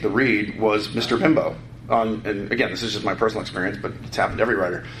tank the read, was Mr. Bimbo. And again, this is just my personal experience, but it's happened to every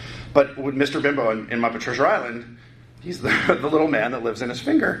writer. But with Mr. Bimbo in Muppet Treasure Island, he's the little man that lives in his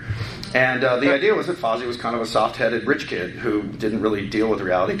finger. And the idea was that Fozzie was kind of a soft-headed rich kid who didn't really deal with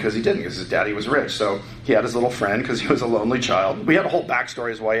reality because he didn't, because his daddy was rich. So he had his little friend because he was a lonely child. We had a whole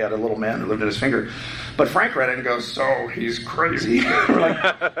backstory as why he had a little man who lived in his finger. But Frank read it and goes, so he's crazy. We're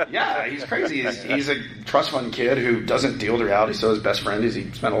like, yeah, he's crazy. He's a trust fund kid who doesn't deal with reality, so his best friend is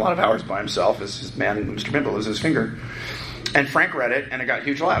he spent a lot of hours by himself as his man, Mr. Bimbo, lives in his finger. And Frank read it, and it got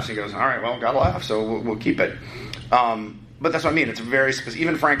huge laughs. He goes, all right, well, got a laugh, so we'll keep it. But that's what I mean. It's very specific.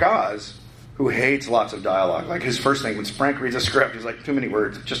 Even Frank Oz, who hates lots of dialogue, like his first thing, when Frank reads a script, he's like, too many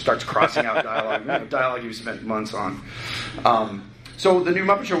words. Just starts crossing out dialogue. Dialogue you've spent months on. So the new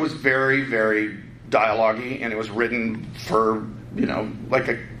Muppet Show was very, very dialogue-y, and it was written for, like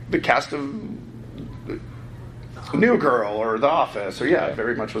the cast of New Girl or The Office. Or it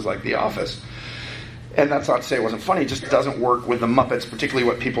very much was like The Office. And that's not to say it wasn't funny. It just doesn't work with the Muppets, particularly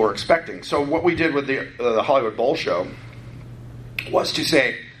what people were expecting. So what we did with the Hollywood Bowl show was to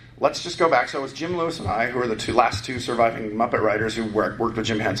say, let's just go back. So it was Jim Lewis and I, who are the last two surviving Muppet writers who worked with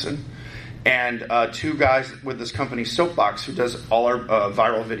Jim Henson. And two guys with this company, Soapbox, who does all our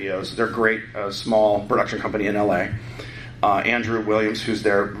viral videos. They're great, small production company in LA. Andrew Williams, who's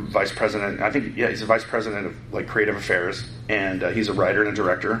their vice president. I think, he's the vice president of like creative affairs, and he's a writer and a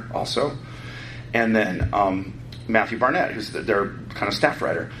director also. And then Matthew Barnett, who's their kind of staff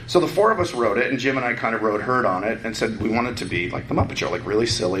writer. So the four of us wrote it, and Jim and I kind of wrote Herd on it, and said we wanted to be like the Muppet Show, like really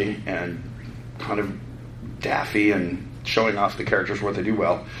silly and kind of daffy and showing off the characters what they do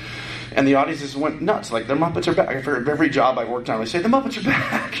well. And the audiences went nuts. Like, the Muppets are back. For every job I worked on, they say, the Muppets are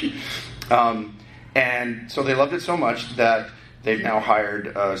back. And so they loved it so much that they've now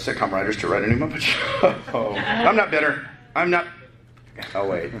hired sitcom writers to write a new Muppet Show. I'm not bitter. I'm not... Oh,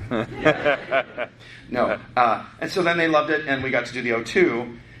 wait. No. And so then they loved it, and we got to do the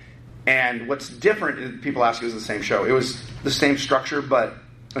O2. And what's different, people ask, is the same show. It was the same structure, but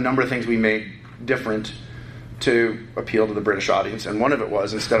a number of things we made different to appeal to the British audience. And one of it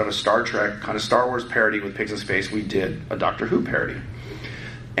was, instead of a Star Trek kind of Star Wars parody with pigs in space, we did a Doctor Who parody.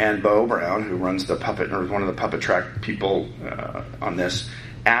 And Bo Brown, who runs the puppet, or one of the puppet track people on this,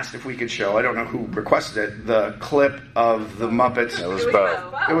 asked if we could show, I don't know who requested it, the clip of the Muppets. It was Bo.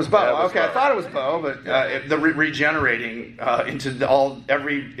 It was Bo. Yeah, it was okay, Bo. I thought it was Bo, but the regenerating into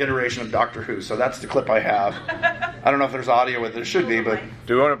every iteration of Doctor Who. So that's the clip I have. I don't know if there's audio with it. There should be, but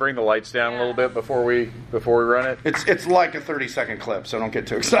Do we want to bring the lights down a little bit before we run it? it's like a 30-second clip, so don't get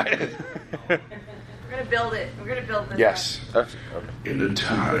too excited. We're gonna build it. We're gonna build this. Yes. Okay. In a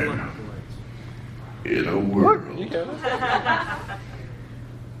time, in a world.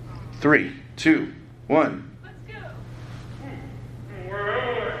 3, 2, 1.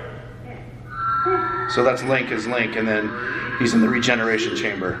 So that's Link as Link, and then he's in the regeneration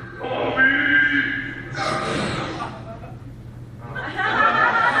chamber.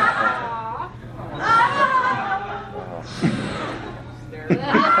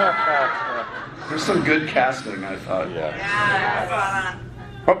 There's some good casting, I thought. Yeah.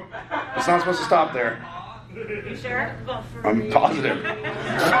 Oh, it's not supposed to stop there. You sure? I'm positive.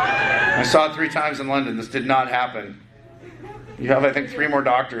 I saw it 3 times in London. This did not happen. You have, I think, 3 more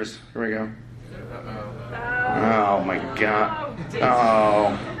doctors. Here we go. Oh, my God.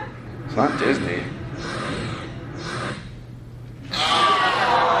 Oh. It's not Disney.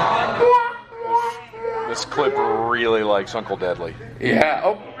 This clip really likes Uncle Deadly. Yeah.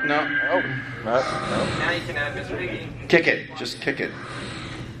 Oh, no. Oh. No. Now you can add Mr. Piggy. Kick it. Just kick it.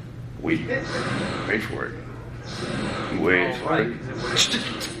 Wait for it. Wait for it.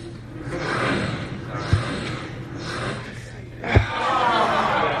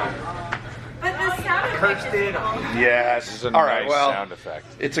 But the sound effects is Yes. This is a All right. nice Well, sound effect.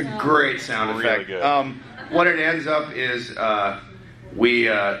 it's a great sound Really effect. good. What it ends up is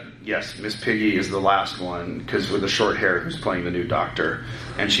yes, Miss Piggy is the last one, because with the short hair, who's playing the new doctor,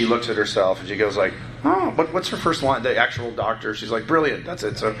 and she looks at herself and she goes like, "Oh, what's her first line?" The actual doctor, she's like, "Brilliant." That's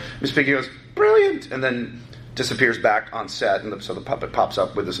it. So Miss Piggy goes, "Brilliant," and then disappears back on set, and so the puppet pops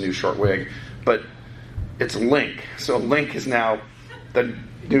up with this new short wig, but it's Link. So Link is now the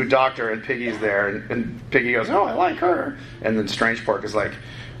new doctor, and Piggy's there, and Piggy goes, "Oh, I like her," and then Strange Pork is like,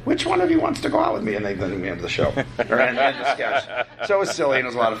 "Which one of you wants to go out with me?" And then we end the show, or end the sketch. So it was silly, and it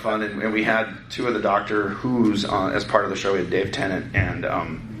was a lot of fun, and we had 2 of the Doctor Who's on as part of the show. We had Dave Tennant and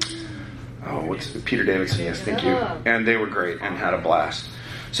Peter Davidson. Yes, thank you. And they were great and had a blast.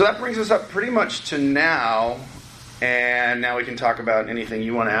 So that brings us up pretty much to now, and now we can talk about anything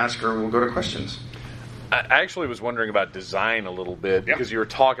you want to ask, or we'll go to questions. I actually was wondering about design a little bit, Yeah. because you were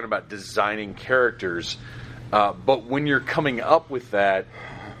talking about designing characters. But when you're coming up with that,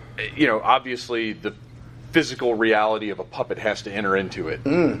 obviously the physical reality of a puppet has to enter into it.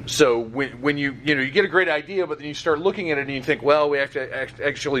 So when you get a great idea, but then you start looking at it and you think, well, we have to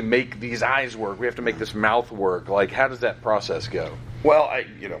actually make these eyes work. We have to make this mouth work. Like, how does that process go? Well,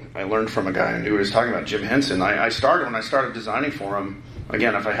 I learned from a guy who was talking about Jim Henson. When I started designing for him.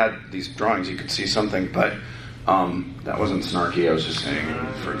 Again, if I had these drawings, you could see something, but that wasn't snarky. I was just saying,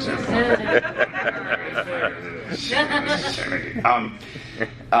 for example.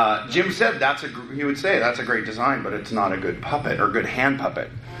 Jim said he would say that's a great design, but it's not a good puppet or good hand puppet.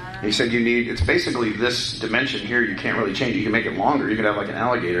 He said it's basically this dimension here. You can't really change. You can make it longer. You could have like an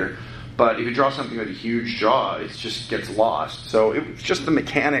alligator. But if you draw something with a huge jaw, it just gets lost. So it was just the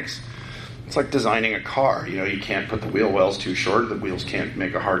mechanics. It's like designing a car. You can't put the wheel wells too short. The wheels can't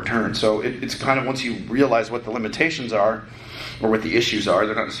make a hard turn. So it's kind of, once you realize what the limitations are, or what the issues are,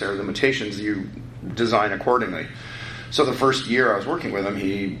 they're not necessarily limitations, you design accordingly. So the first year I was working with him,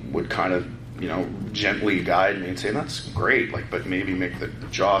 he would kind of, gently guide me and say, "That's great, but maybe make the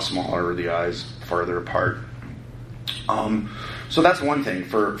jaw smaller or the eyes farther apart." So that's one thing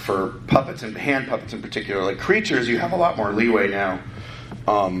for puppets and hand puppets in particular. Like creatures, you have a lot more leeway now.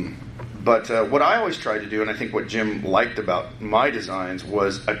 But what I always tried to do, and I think what Jim liked about my designs,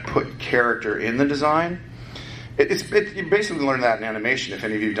 was I put character in the design. You basically learn that in animation. If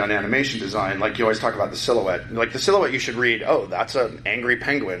any of you have done animation design, like you always talk about the silhouette. Like the silhouette, you should read, oh, that's an angry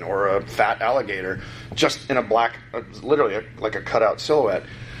penguin or a fat alligator, just in a black, literally like a cutout silhouette.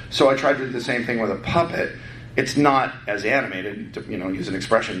 So I tried to do the same thing with a puppet. It's not as animated, to, use an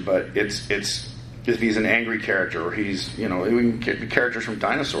expression, but it's if he's an angry character or he's, characters from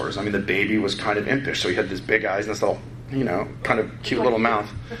dinosaurs. I mean, the baby was kind of impish, so he had these big eyes and this little, kind of cute little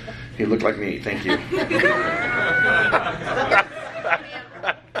mouth. He looked like me. Thank you.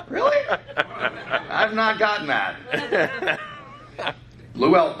 Really? I've not gotten that.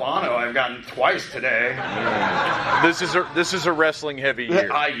 Lou Albano I've gotten twice today. This is a wrestling heavy year.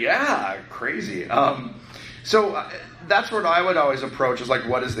 Yeah, crazy. So that's what I would always approach, is like,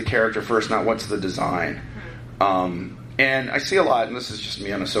 what is the character first, not what's the design. And I see a lot, and this is just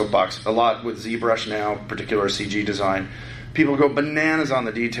me on a soapbox, a lot with ZBrush now, particular CG design. People go bananas on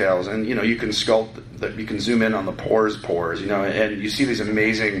the details, and you can sculpt that, you can zoom in on the pores, and you see these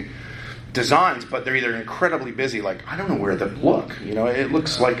amazing designs, but they're either incredibly busy, like I don't know where to look. It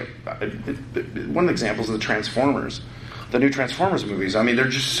looks like one of the examples of the Transformers, the new Transformers movies. I mean, they're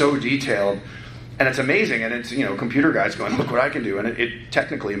just so detailed, and it's amazing. And it's computer guys going, look what I can do, and it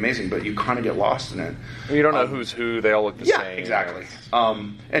technically amazing, but you kind of get lost in it. You don't know who's who. They all look the same. Yeah, exactly.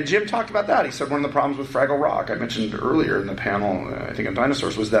 And Jim talked about that. He said one of the problems with Fraggle Rock, I mentioned earlier in the panel, I think on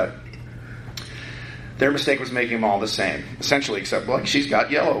dinosaurs, was that their mistake was making them all the same, essentially, except like she's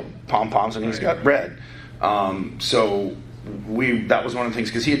got yellow pom-poms and he's got red. So that was one of the things,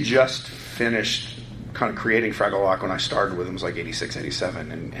 because he had just finished kind of creating Fraggle Rock when I started with him. It was like 86,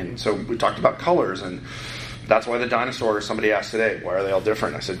 87. And so we talked about colors, and that's why the dinosaurs, somebody asked today, why are they all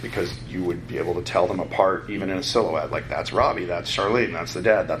different? I said, because you would be able to tell them apart even in a silhouette. Like, that's Robbie, that's Charlene, that's the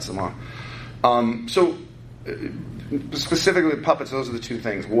dad, that's the mom. Specifically with puppets, those are the two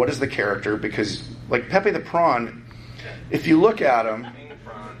things. What is the character? Because, like Pepe the Prawn, if you look at him...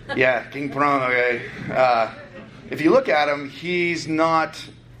 Yeah, King Prawn, okay. If you look at him, he's not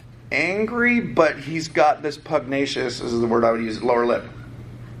angry, but he's got this pugnacious, this is the word I would use, lower lip.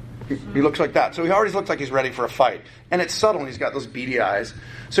 He looks like that. So he already looks like he's ready for a fight. And it's subtle, and he's got those beady eyes.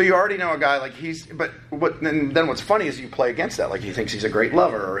 So you already know a guy like he's... But then what's funny is you play against that. Like, he thinks he's a great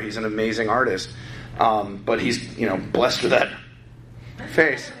lover, or he's an amazing artist. But he's, blessed with that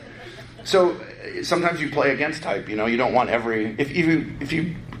face. So sometimes you play against type. You don't want every... If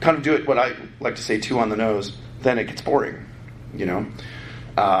you kind of do it, what I like to say, too on the nose, then it gets boring.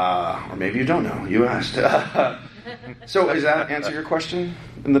 Or maybe you don't know. You asked. So does that answer your question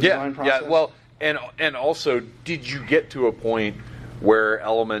in the design process? Yeah, well, and also, did you get to a point where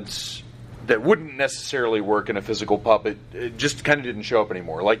elements that wouldn't necessarily work in a physical puppet just kind of didn't show up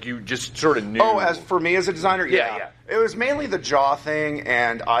anymore? Like, you just sort of knew... Oh, as for me as a designer? Yeah. It was mainly the jaw thing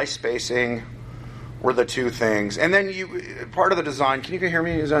and eye spacing were the two things. And then part of the design... Can you hear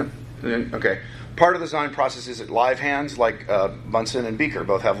me? Is that... Okay. Part of the design process is live hands, like Bunsen and Beaker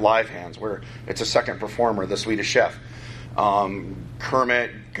both have live hands, where it's a second performer, the Swedish Chef.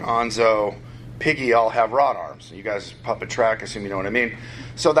 Kermit, Gonzo, Piggy all have rod arms. You guys puppet track, assume you know what I mean.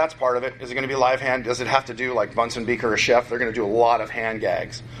 So that's part of it. Is it going to be live hand? Does it have to do like Bunsen, Beaker, or Chef? They're going to do a lot of hand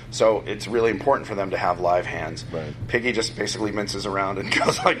gags. So it's really important for them to have live hands. Right. Piggy just basically minces around and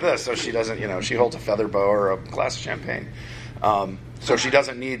goes like this, so she doesn't, she holds a feather bow or a glass of champagne. So she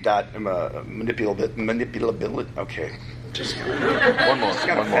doesn't need that manipulability. Okay, just one more. Just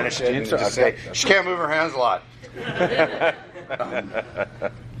gotta finish it and just say she can't move her hands a lot.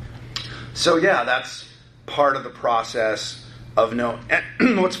 So yeah, that's part of the process of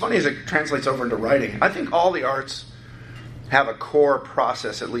and what's funny is it translates over into writing. I think all the arts have a core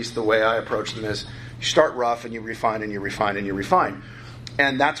process. At least the way I approach them is you start rough and you refine and you refine and you refine.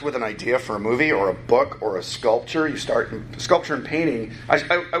 And that's with an idea for a movie or a book or a sculpture. You start sculpture and painting.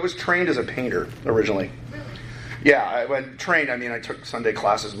 I was trained as a painter originally. Yeah, I took Sunday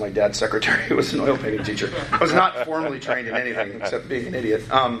classes with my dad's secretary, who was an oil painting teacher. I was not formally trained in anything except being an idiot.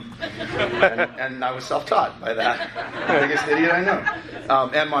 And I was self-taught by that. The biggest idiot I know.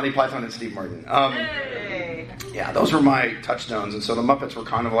 And Monty Python and Steve Martin. Yeah, those were my touchstones. And so the Muppets were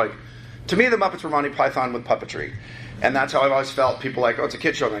kind of like... To me, the Muppets were Monty Python with puppetry. And that's how I've always felt. People like, oh, it's a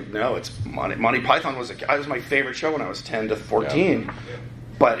kid show. I'm like, no, it's Monty Python was my favorite show when I was 10 to 14. Yeah.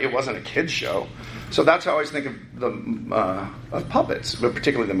 But it wasn't a kid's show. So that's how I always think of puppets, but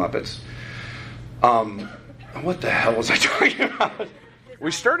particularly the Muppets. What the hell was I talking about?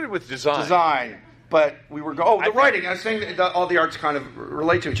 We started with design. But we were the writing. I was saying that all the arts kind of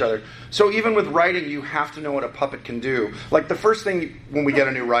relate to each other. So even with writing, you have to know what a puppet can do. Like the first thing when we get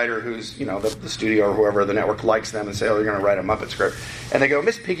a new writer who's, the studio or whoever, the network likes them and say, oh, you're going to write a Muppet script. And they go,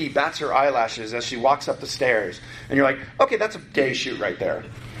 Miss Piggy bats her eyelashes as she walks up the stairs. And you're like, okay, that's a day shoot right there.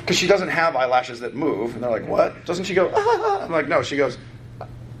 Because she doesn't have eyelashes that move. And they're like, what? Doesn't she go, ah? I'm like, no, she goes,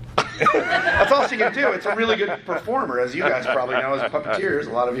 that's all she can do. It's a really good performer, as you guys probably know as puppeteers.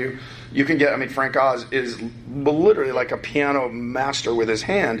 A lot of you can get. Frank Oz is literally like a piano master with his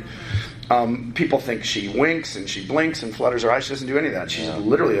hand. People think she winks and she blinks and flutters her eyes. She doesn't do any of that. She's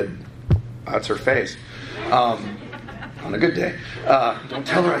literally that's her face. On a good day. Don't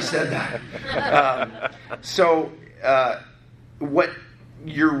tell her I said that. What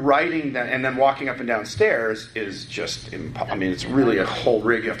you're writing that and then walking up and down stairs is just it's really a whole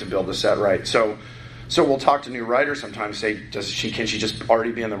rig. You have to build the set right. So we'll talk to new writers sometimes, say, can she just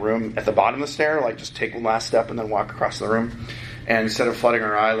already be in the room at the bottom of the stair, like just take one last step and then walk across the room? And instead of fluttering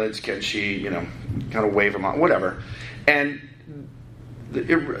her eyelids, can she, kind of wave them on, whatever. And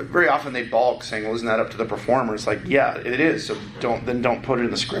very often they balk saying, well, isn't that up to the performer? It's like, yeah, it is. So don't put it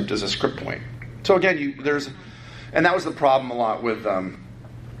in the script as a script point. So again, and that was the problem a lot with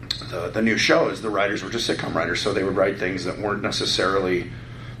the new show is the writers were just sitcom writers, so they would write things that weren't necessarily,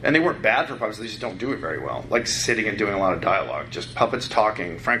 and they weren't bad for puppets, they just don't do it very well. Like sitting and doing a lot of dialogue, just puppets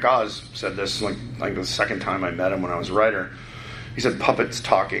talking. Frank Oz said this like the second time I met him when I was a writer. He said puppets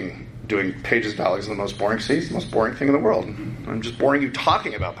talking, doing pages of dialogue is the most boring. See, it's the most boring thing in the world. I'm just boring you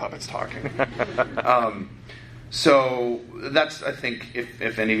talking about puppets talking. So that's, I think,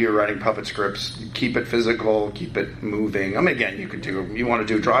 if any of you are writing puppet scripts, keep it physical, keep it moving. Again, you want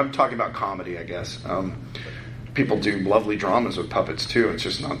to do drama. I'm talking about comedy, I guess. People do lovely dramas with puppets, too. It's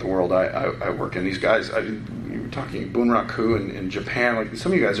just not the world I work in. These guys, you were talking Bunraku in Japan. Like,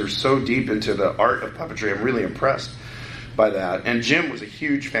 some of you guys are so deep into the art of puppetry. I'm really impressed by that. And Jim was a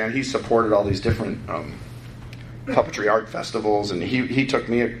huge fan. He supported all these different puppetry art festivals, and he took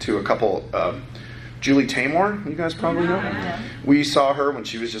me to a couple. Julie Taymor, you guys probably know. Yeah. We saw her when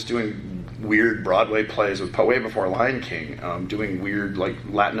she was just doing weird Broadway plays way before Lion King, doing weird like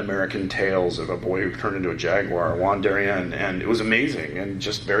Latin American tales of a boy who turned into a jaguar, Juan Darien, and it was amazing and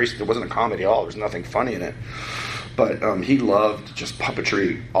just it wasn't a comedy at all. There was nothing funny in it. But he loved just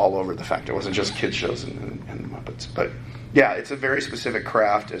puppetry all over. The fact it wasn't just kids shows and Muppets. But yeah, it's a very specific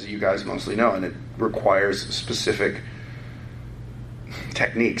craft, as you guys mostly know, and it requires specific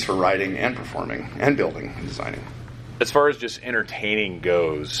techniques for writing and performing and building and designing. As far as just entertaining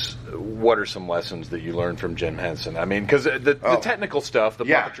goes, what are some lessons that you learned from Jim Henson? Because the technical stuff, the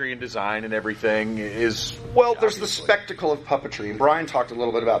puppetry and design and everything is... Well, there's the spectacle of puppetry. And Brian talked a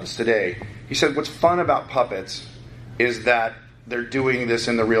little bit about this today. He said what's fun about puppets is that they're doing this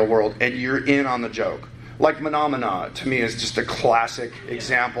in the real world and you're in on the joke. Like Menomina, to me, is just a classic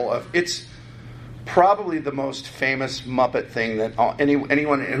example of... It's probably the most famous Muppet thing that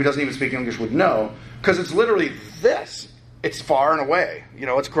anyone who doesn't even speak English would know, because it's literally this. It's far and away.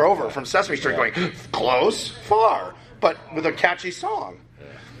 It's Grover from Sesame Street going, close, far, but with a catchy song.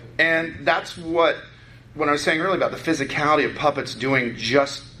 And that's when I was saying earlier about the physicality of puppets doing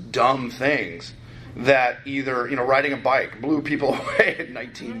just dumb things that either, riding a bike blew people away in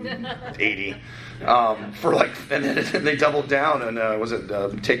 1980. And then they doubled down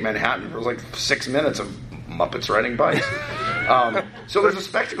and Take Manhattan for like 6 minutes of Muppets riding bikes. So there's a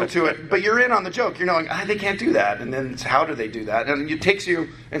spectacle to it, but you're in on the joke. You're knowing they can't do that, and then how do they do that? And it takes you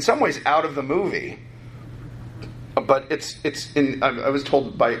in some ways out of the movie. But I was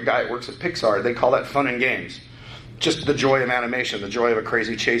told by a guy who works at Pixar, they call that fun and games. Just the joy of animation, the joy of a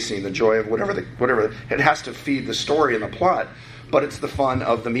crazy chase scene, the joy of whatever. It has to feed the story and the plot, but it's the fun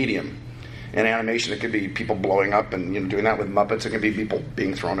of the medium. In animation, it could be people blowing up and doing that with Muppets. It could be people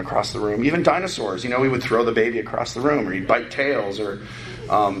being thrown across the room. Even dinosaurs, we would throw the baby across the room, or he'd bite tails, or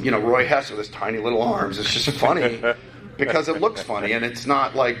Roy Hess with his tiny little arms. It's just funny because it looks funny, and it's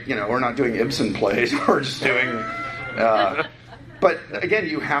not like we're not doing Ibsen plays. We're just doing. But again,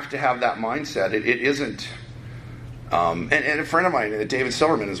 you have to have that mindset. It isn't. And a friend of mine, David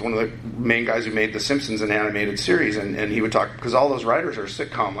Silverman, is one of the main guys who made The Simpsons an animated series, and he would talk, because all those writers are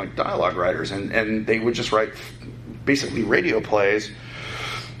sitcom, like dialogue writers, and they would just write basically radio plays.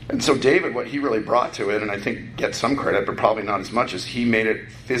 And so David, what he really brought to it, and I think gets some credit, but probably not as much, is he made it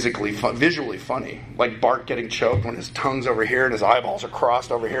visually funny. Like Bart getting choked when his tongue's over here and his eyeballs are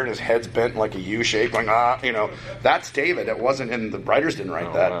crossed over here and his head's bent like a U shape, going, that's David. It wasn't, and the writers didn't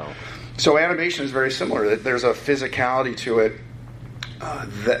write that. Wow. So animation is very similar. There's a physicality to it,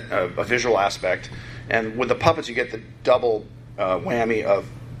 a visual aspect, and with the puppets you get the double whammy of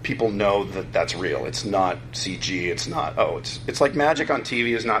people know that that's real. It's not CG. It's not, it's like magic on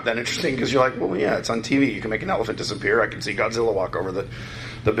TV is not that interesting because you're like, well, yeah, it's on TV. You can make an elephant disappear. I can see Godzilla walk over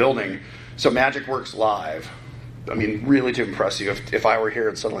the building. So magic works live. I mean, really to impress you. If I were here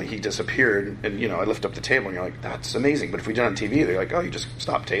and suddenly he disappeared and, I lift up the table and you're like, that's amazing. But if we did it on TV, they're like, oh, you just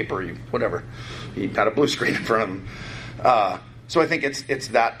stop tape or you whatever. He had a blue screen in front of him. So I think it's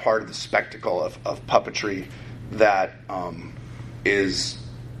that part of the spectacle of puppetry that is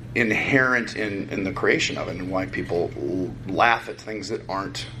inherent in the creation of it and why people laugh at things that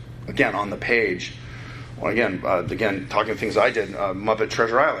aren't, again, on the page. Well, again, talking things I did, Muppet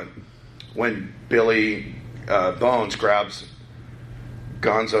Treasure Island, when Billy Bones grabs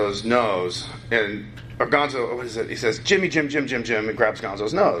Gonzo's nose, or Gonzo, what is it? He says, Jimmy, Jim, Jim, Jim, Jim, and grabs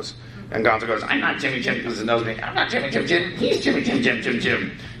Gonzo's nose. And Gonzo goes, I'm not Jimmy Jim, because his nose me. I'm not Jimmy Jim Jim. He's Jimmy Jim Jim Jim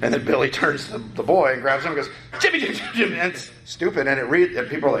Jim. And then Billy turns to the boy and grabs him and goes, Jimmy Jim Jim Jim. And it's stupid. And and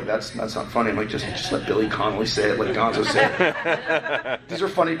people are like, that's not funny. I'm like, just let Billy Connolly say it, let Gonzo say it. These are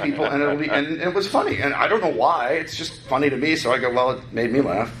funny people, and and it was funny. And I don't know why. It's just funny to me. So I go, well, it made me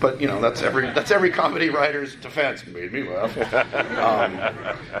laugh. But that's every comedy writer's defense. It made me laugh.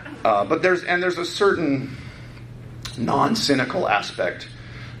 But there's a certain non-cynical aspect.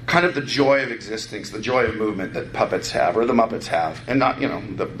 Kind of the joy of existence, the joy of movement that puppets have, or the Muppets have. And not,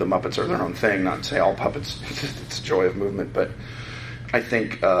 the Muppets are their own thing, not to say all puppets, it's joy of movement. But I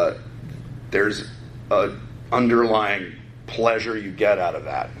think there's an underlying pleasure you get out of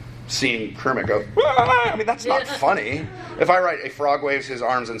that. Seeing Kermit go, I mean, that's not funny. If I write a frog waves his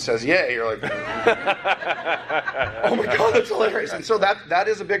arms and says, yay, you're like, oh my God, that's hilarious. And so that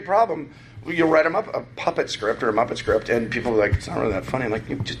is a big problem. You'll write them up a puppet script or a Muppet script, and people are like, it's not really that funny. I'm like,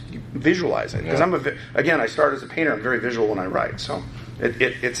 you visualize it. Because I started as a painter. I'm very visual when I write. So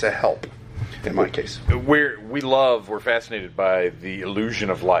it's a help in my case. We're fascinated by the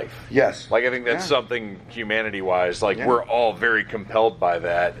illusion of life. Yes. Like, I think that's something humanity-wise, we're all very compelled by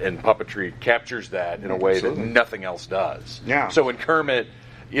that, and puppetry captures that in a way that nothing else does. Yeah. So in Kermit,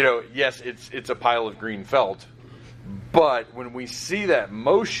 yes, it's a pile of green felt, but when we see that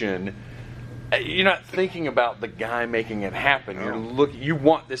motion, you're not thinking about the guy making it happen. You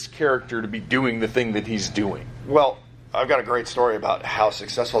want this character to be doing the thing that he's doing. Well, I've got a great story about how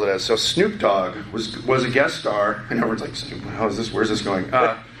successful it is. So Snoop Dogg was a guest star, and everyone's like, Snoop, where's this going?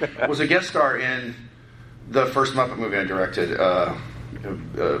 Was a guest star in the first Muppet movie I directed,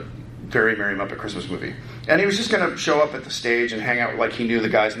 Very Merry Muppet Christmas Movie. And he was just going to show up at the stage and hang out like he knew the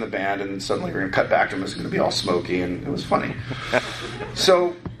guys in the band, and then suddenly we're going to cut back to him. It was going to be all smoky, and it was funny.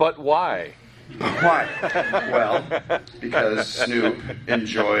 But why? Why? Well, because Snoop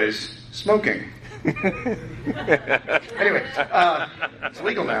enjoys smoking. Anyway, it's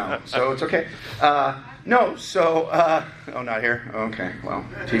legal now, so it's okay. Not here? Okay, well,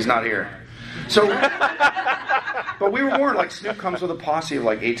 he's not here. So, but we were warned, Snoop comes with a posse of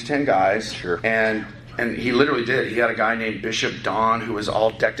 8 to 10 guys. Sure. And he literally did. He had a guy named Bishop Don who was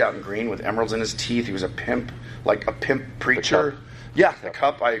all decked out in green with emeralds in his teeth. He was a pimp, a pimp preacher. Yeah, the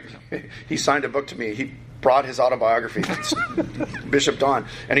cup. He signed a book to me. He brought his autobiography, Bishop Don,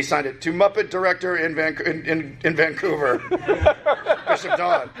 and he signed it to Muppet director in Vancouver, Bishop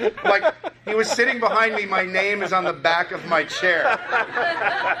Don. He was sitting behind me. My name is on the back of my chair.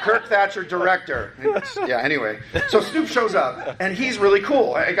 Kirk Thatcher, director. Anyway. So Snoop shows up, and he's really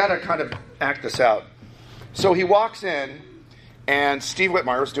cool. I got to kind of act this out. So he walks in, and Steve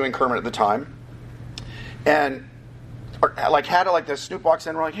Whitmire was doing Kermit at the time, and Snoop walks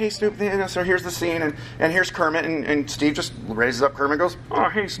in, we're like, hey, Snoop, so here's the scene, and here's Kermit, and Steve just raises up Kermit and goes, oh,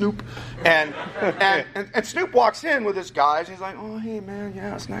 hey, Snoop. And Snoop walks in with his guys, and he's like, oh, hey, man,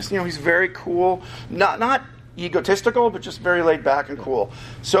 yeah, it's nice. He's very cool. Not egotistical, but just very laid back and cool.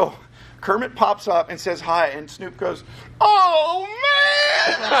 So Kermit pops up and says hi, and Snoop goes, oh,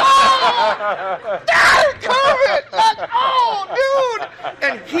 man! Oh! Kermit! Oh, dude!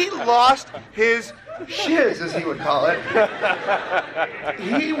 And he lost his shiz, as he would call it.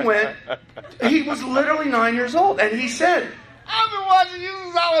 He was literally 9 years old, and he said, I've been watching you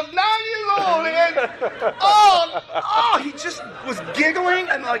since I was 9 years old, and he just was giggling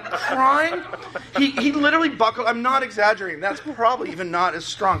and crying. He literally buckled. I'm not exaggerating. That's probably even not as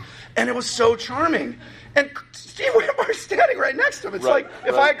strong. And it was so charming. And Steve Whitmire's standing right next to him. It's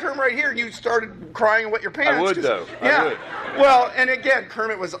if I had Kermit right here and you started crying and wet your pants. I would, though. Yeah. I would. Well, and again,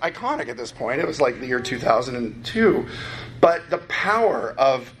 Kermit was iconic at this point. It was the year 2002. But the power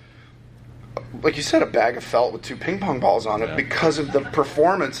of, like you said, a bag of felt with 2 ping pong balls on it because of the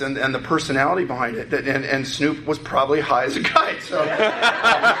performance and the personality behind it. And Snoop was probably high as a kite, so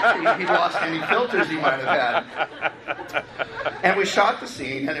he lost any filters he might have had. And we shot the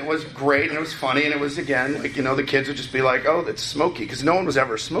scene, and it was great, and it was funny, and it was, again, like, the kids would just be like, oh, that's Smokey, because no one was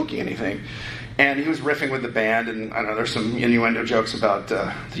ever smoking anything. And he was riffing with the band, and I don't know, there's some innuendo jokes about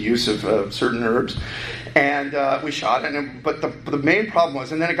the use of certain herbs. And we shot it, but the main problem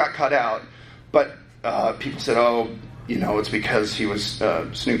was, and then it got cut out, but people said, oh, it's because he was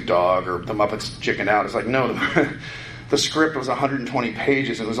Snoop Dogg or the Muppets chickened out. It's like, no, the script was 120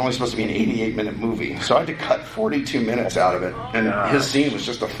 pages and it was only supposed to be an 88-minute movie. So I had to cut 42 minutes out of it. And his scene was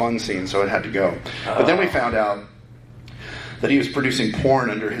just a fun scene, so it had to go. But then we found out that he was producing porn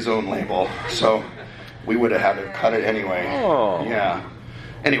under his own label. So we would have had to cut it anyway. Oh. Yeah.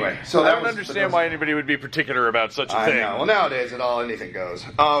 Anyway, so I don't understand why anybody would be particular about such a thing. I know. Well, nowadays, anything goes.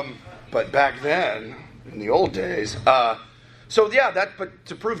 But back then, in the old days, but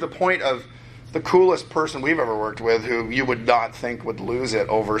to prove the point of the coolest person we've ever worked with, who you would not think would lose it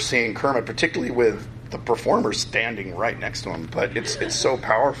over seeing Kermit, particularly with the performers standing right next to him. But it's so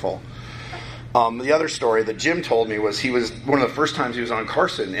powerful. The other story that Jim told me was he was one of the first times he was on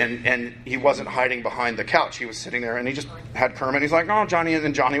Carson, and he wasn't hiding behind the couch. He was sitting there, and he just had Kermit. He's like, "Oh, Johnny," and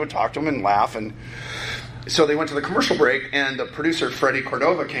then Johnny would talk to him and laugh. And so they went to the commercial break, and the producer Freddie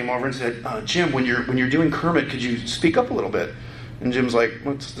Cordova came over and said, "Jim, when you're doing Kermit, could you speak up a little bit?" And Jim's like,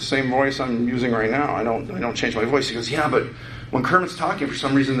 "Well, it's the same voice I'm using right now. I don't change my voice." He goes, "Yeah, but when Kermit's talking, for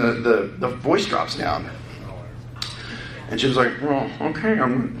some reason the voice drops down." And Jim's like, "Well, okay,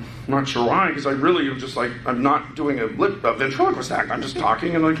 I'm not sure why, because I really am just like, I'm not doing a ventriloquist act. I'm just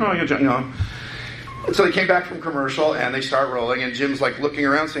talking and like, oh, yeah, And so they came back from commercial and they start rolling, and Jim's like looking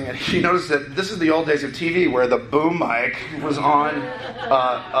around saying, and he noticed that this is the old days of TV where the boom mic was on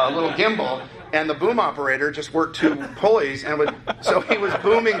a little gimbal, and the boom operator just worked two pulleys, so he was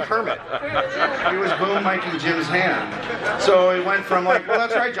booming Kermit. He was boom micing Jim's hand. So it went from like, well,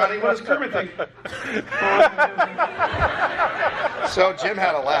 that's right, Johnny, what does Kermit think? So Jim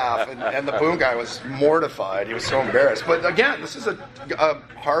had a laugh, and the boom guy was mortified. He was so embarrassed. But again, this is a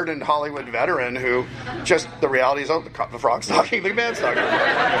hardened Hollywood veteran who just, the reality is, oh, the frog's talking, the man's talking.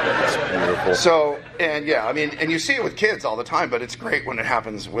 That's beautiful. So, and yeah, I mean, and you see it with kids all the time, but it's great when it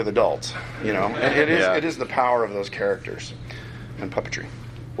happens with adults, And it is the power of those characters and puppetry.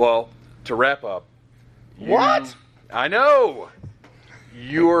 Well, to wrap up. What? I know.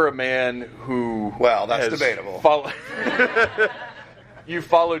 You're a man who... Well, that's debatable. You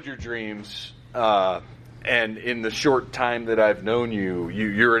followed your dreams, and in the short time that I've known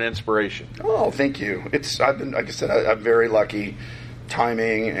you're an inspiration. Oh, thank you. I've been, like I said, I'm very lucky.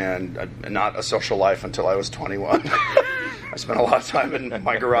 Timing and not a social life until I was 21. I spent a lot of time in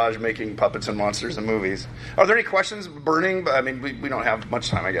my garage making puppets and monsters and movies. Are there any questions burning? I mean, we don't have much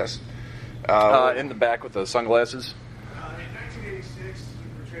time, I guess. In the back with the sunglasses. In 1986,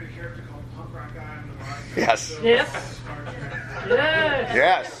 you portrayed a character called Punk Rock Guy on the Rise. Yes. Yes.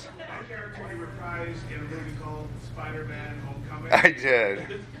 Yes. That character you reprised in a movie called Spider-Man Homecoming. I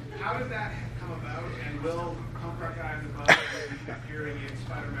did. How did that come about, and will Punk Rock Guy on the Rise be appearing in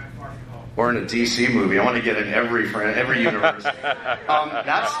Spider-Man Far From Home? Or in a DC movie. I want to get in every universe.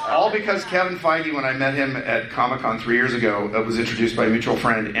 That's all because Kevin Feige, when I met him at Comic-Con 3 years ago, was introduced by a mutual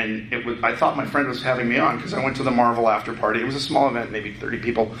friend, and I thought my friend was having me on because I went to the Marvel after party. It was a small event, maybe 30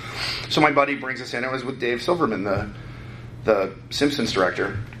 people. So my buddy brings us in. It was with Dave Silverman, the Simpsons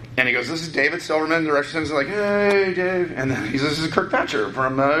director. And he goes, "This is David Silverman, the director of Simpsons." Like, "Hey, Dave." And then he says, "This is Kirk Thatcher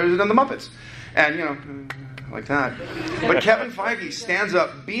from the Muppets." And, like that. But Kevin Feige stands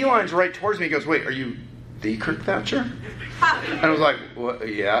up, beelines right towards me. He goes, "Wait, are you the Kirk Thatcher?" And I was like, "Well,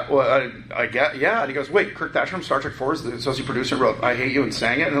 yeah. Well, I get, yeah." And he goes, "Wait, Kirk Thatcher from Star Trek 4 is the associate producer and wrote I Hate You and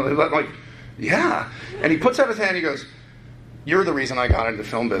sang it?" And I'm like, "Yeah." And he puts out his hand and he goes, "You're the reason I got into the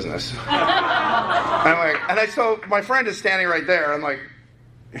film business." And I'm like, so my friend is standing right there. I'm like,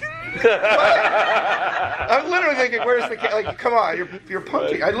 I'm literally thinking, where's the like? Come on, you're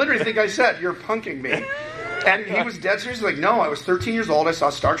punking. I literally think I said, "You're punking me." And he was dead serious. He's like, "No, I was 13 years old. I saw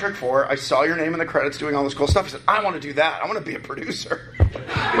Star Trek 4. I saw your name in the credits doing all this cool stuff." He said, "I want to do that. I want to be a producer."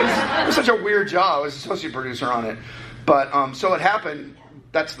 It was such a weird job. I was associate producer on it. But so it happened.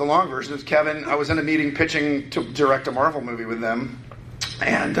 That's the long version. It was Kevin. I was in a meeting pitching to direct a Marvel movie with them.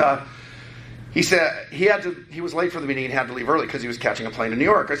 And he said he was late for the meeting and had to leave early because he was catching a plane to New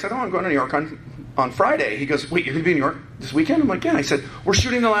York. I said, "Oh, I'm going to New York on Friday." He goes, "Wait, you're going to be in New York this weekend?" I'm like, "Yeah." I said, "We're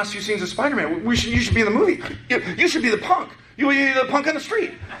shooting the last few scenes of Spider-Man. You should be in the movie. You should be the punk. You're the punk on the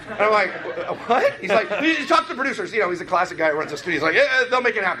street." And I'm like, "What?" He's like, "You talk to the producers." He's a classic guy who runs the studio. He's like, "Yeah, they'll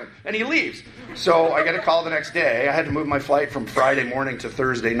make it happen." And he leaves. So I get a call the next day. I had to move my flight from Friday morning to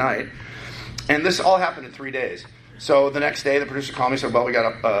Thursday night. And this all happened in 3 days. So the next day, the producer called me and said, well, we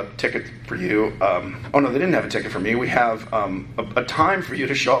got a ticket for you. Oh, no, they didn't have a ticket for me. We have a time for you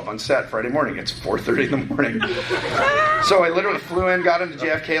to show up on set Friday morning. It's 4:30 in the morning. So I literally flew in, got into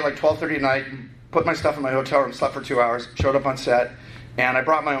JFK at like 12:30 at night, put my stuff in my hotel room, slept for 2 hours, showed up on set, and I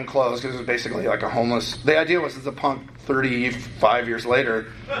brought my own clothes because it was basically like a homeless... The idea was it's a punk 35 years later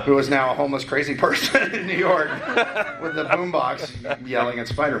who is now a homeless crazy person in New York with the boombox yelling at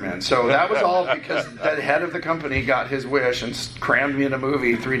Spider-Man. So that was all because the head of the company got his wish and crammed me in a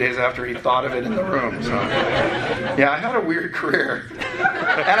movie 3 days after he thought of it in the room. So yeah, I had a weird career.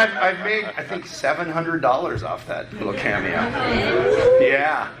 And I've made, I think, $700 off that little cameo.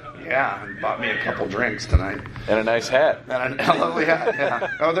 Yeah, and bought me a couple drinks tonight. And a nice hat. And a lovely hat,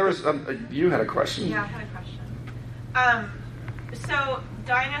 yeah. Oh, there was, you had a question. Yeah, I had a question. So,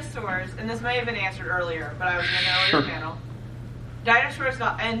 dinosaurs, and this may have been answered earlier, but I was in an earlier panel. Dinosaurs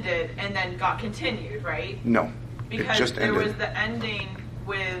got ended and then got continued, right? No. Because just there ended. was the ending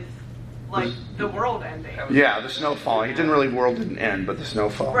with, like, the world ending. Yeah, the snowfall. It didn't really, world didn't end, but the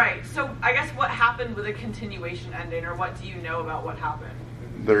snowfall. Right. So, I guess what happened with a continuation ending, or what do you know about what happened?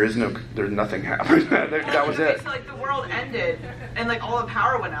 There's nothing happened. That was it. So, like, the world ended, and, like, all the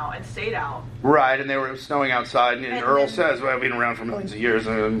power went out and stayed out. Right, and they were snowing outside, and Earl says, well, I've been around for millions of years,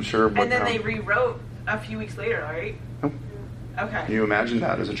 I'm sure. But and then they rewrote a few weeks later, right? Nope. Okay. Can you imagine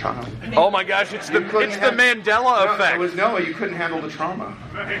that as a child? Oh my gosh, it's the Mandela effect. You couldn't handle the trauma.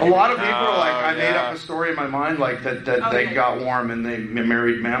 A lot of people are like, I made up a story in my mind, like that they got warm and they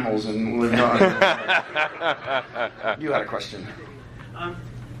married mammals and lived on. You had a question.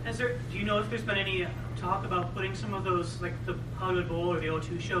 Do you know if there's been any talk about putting some of those, like the Hollywood Bowl or the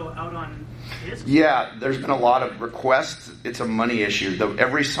O2 show, out on disc? Yeah, there's been a lot of requests. It's a money issue.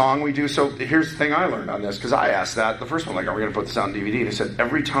 Every song we do, so here's the thing I learned on this, because I asked that, the first one, like, are we going to put this out on DVD? They said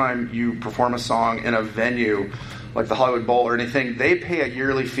every time you perform a song in a venue, like the Hollywood Bowl or anything, they pay a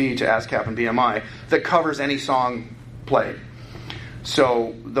yearly fee to ASCAP and BMI that covers any song played.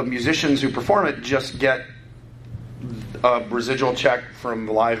 So the musicians who perform it just get a residual check from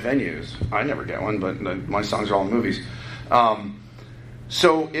live venues. I never get one, but my songs are all in movies.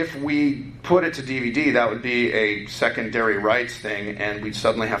 So if we put it to DVD, that would be a secondary rights thing, and we'd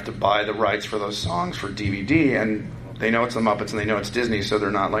suddenly have to buy the rights for those songs for DVD, and they know it's the Muppets and they know it's Disney, so they're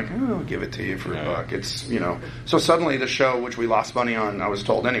not like, oh, I'll give it to you for a buck. It's, So suddenly the show, which we lost money on, I was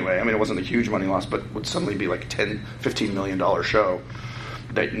told anyway, I mean, it wasn't a huge money loss, but would suddenly be like a $10-15 million show.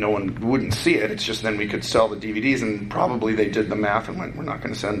 That no one wouldn't see it. It's just then we could sell the DVDs, and probably they did the math and went, we're not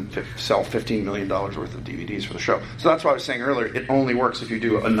going to sell $15 million worth of DVDs for the show. So that's why I was saying earlier, it only works if you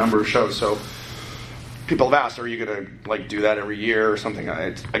do a number of shows. So people have asked, are you going to do that every year or something?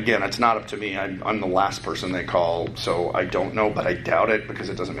 It's not up to me. I'm the last person they call, so I don't know, but I doubt it because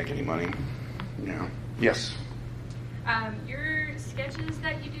it doesn't make any money. Yes? Your sketches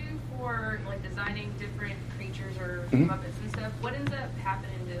that you do for like designing different creatures or Muppets and stuff, what ends up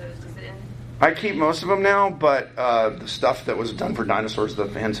happening to those? Does it end? I keep most of them now, but the stuff that was done for dinosaurs, the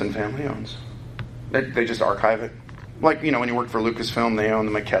Hanson family owns. They just archive it. Like, when you work for Lucasfilm, they own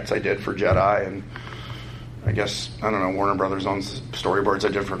the maquettes I did for Jedi, and I guess, Warner Brothers owns the storyboards I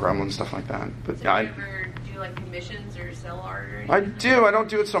did for Gremlins, stuff like that. But so do you ever do like commissions or sell art or anything? I do. I don't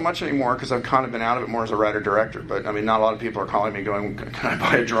do it so much anymore because I've kind of been out of it more as a writer-director. But, not a lot of people are calling me going, can I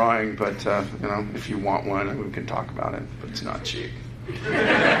buy a drawing? But, if you want one, we can talk about it. But it's not cheap.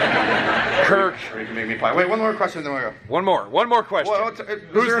 Kirk. Or you can make me buy. Wait, one more question, then we'll go. One more question. Well,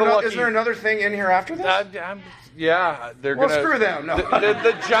 is there another thing in here after this? Yeah, they're well, gonna. Screw them. No.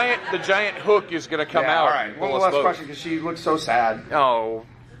 The giant hook is gonna come out. All right. One last question because she looks so sad. Oh.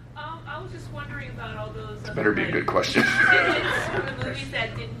 I was just wondering about all those. This better be a good question. From the movies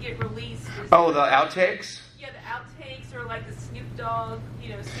that didn't get released. Oh, the outtakes. Yeah, the outtakes or like the Snoop Dogg,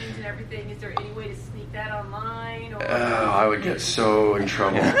 scenes and everything. Is there any way to sneak that online? Or... I would get so in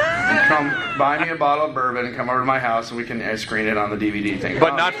trouble. Come buy me a bottle of bourbon and come over to my house and we can screen it on the DVD thing.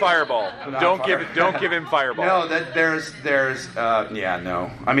 But not Fireball. Don't give him Fireball. No, there's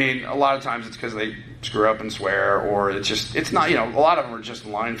no. I mean, a lot of times it's because they screw up and swear, or it's not. A lot of them are just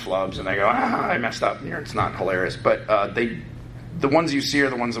line flubs and they go, I messed up here. It's not hilarious, but the ones you see are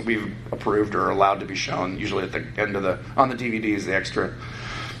the ones that we've approved or allowed to be shown. Usually at the end of on the DVDs, the extra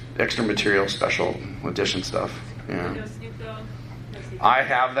material, special edition stuff. Yeah. No Snoop Dogg? I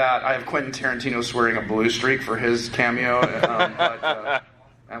have that. I have Quentin Tarantino swearing a blue streak for his cameo,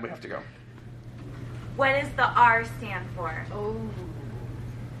 and we have to go. What does the R stand for? Oh.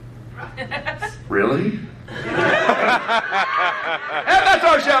 Really? And that's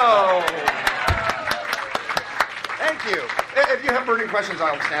our show. Thank you. If you have burning questions,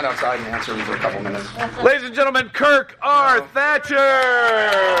 I'll stand outside and answer them for a couple minutes. Ladies and gentlemen, Kirk R. Thatcher!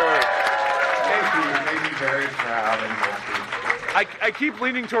 Thank you. You made me very proud and happy. I keep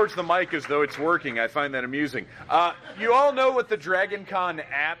leaning towards the mic as though it's working. I find that amusing. You all know what the DragonCon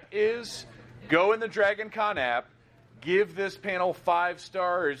app is. Go in the DragonCon app, give this panel 5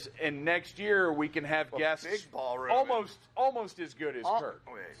 stars, and next year we can have guests big ballroom. almost as good as Kirk.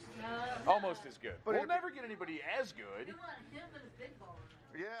 Almost as good. But we'll never get anybody as good.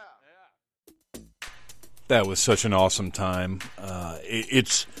 Yeah. That was such an awesome time.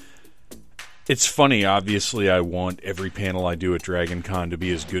 It's funny. Obviously, I want every panel I do at DragonCon to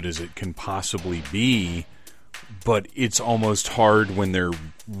be as good as it can possibly be, but it's almost hard when they're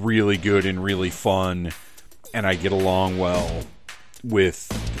really good and really fun, and I get along well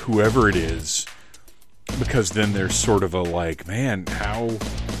with whoever it is, because then there's sort of a like, man, how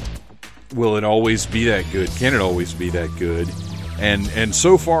will it always be that good? Can it always be that good? And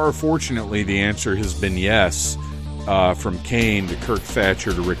so far, fortunately, the answer has been yes. From Kane to Kirk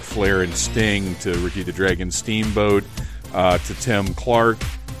Thatcher to Ric Flair and Sting to Ricky the Dragon Steamboat to Tim Clark.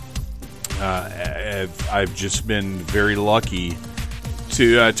 I've just been very lucky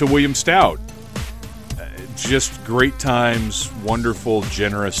to William Stout. Just great times, wonderful,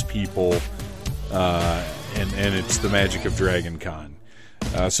 generous people, and it's the magic of DragonCon.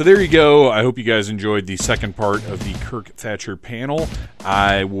 So there you go. I hope you guys enjoyed the second part of the Kirk Thatcher panel.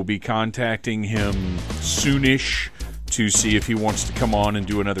 I will be contacting him soonish to see if he wants to come on and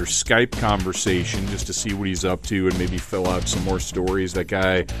do another Skype conversation just to see what he's up to and maybe fill out some more stories. That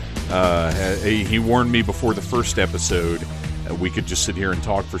guy, he warned me before the first episode we could just sit here and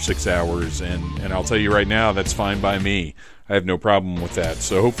talk for 6 hours, and I'll tell you right now, that's fine by me. I have no problem with that.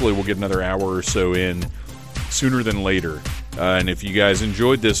 So hopefully we'll get another hour or so in sooner than later. And if you guys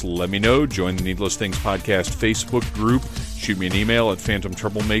enjoyed this, let me know. Join the Needless Things Podcast Facebook group. Shoot me an email at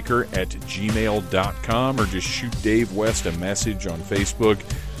phantomtroublemaker@gmail.com, or just shoot Dave West a message on Facebook.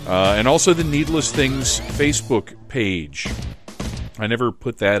 And also the Needless Things Facebook page. I never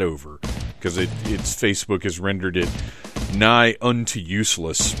put that over because its Facebook has rendered it nigh unto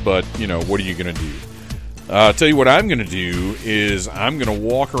useless. But, you know, what are you going to do? I'll tell you what I'm going to do is I'm going to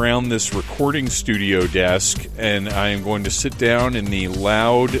walk around this recording studio desk, and I am going to sit down in the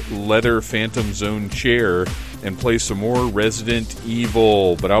loud leather Phantom Zone chair and play some more Resident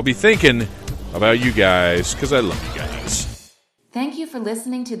Evil. But I'll be thinking about you guys, because I love you guys. Thank you for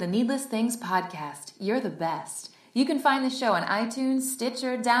listening to the Needless Things Podcast. You're the best. You can find the show on iTunes,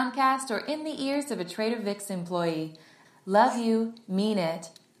 Stitcher, Downcast, or in the ears of a Trader Vic's employee. Love you. Mean it.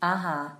 Uh-huh.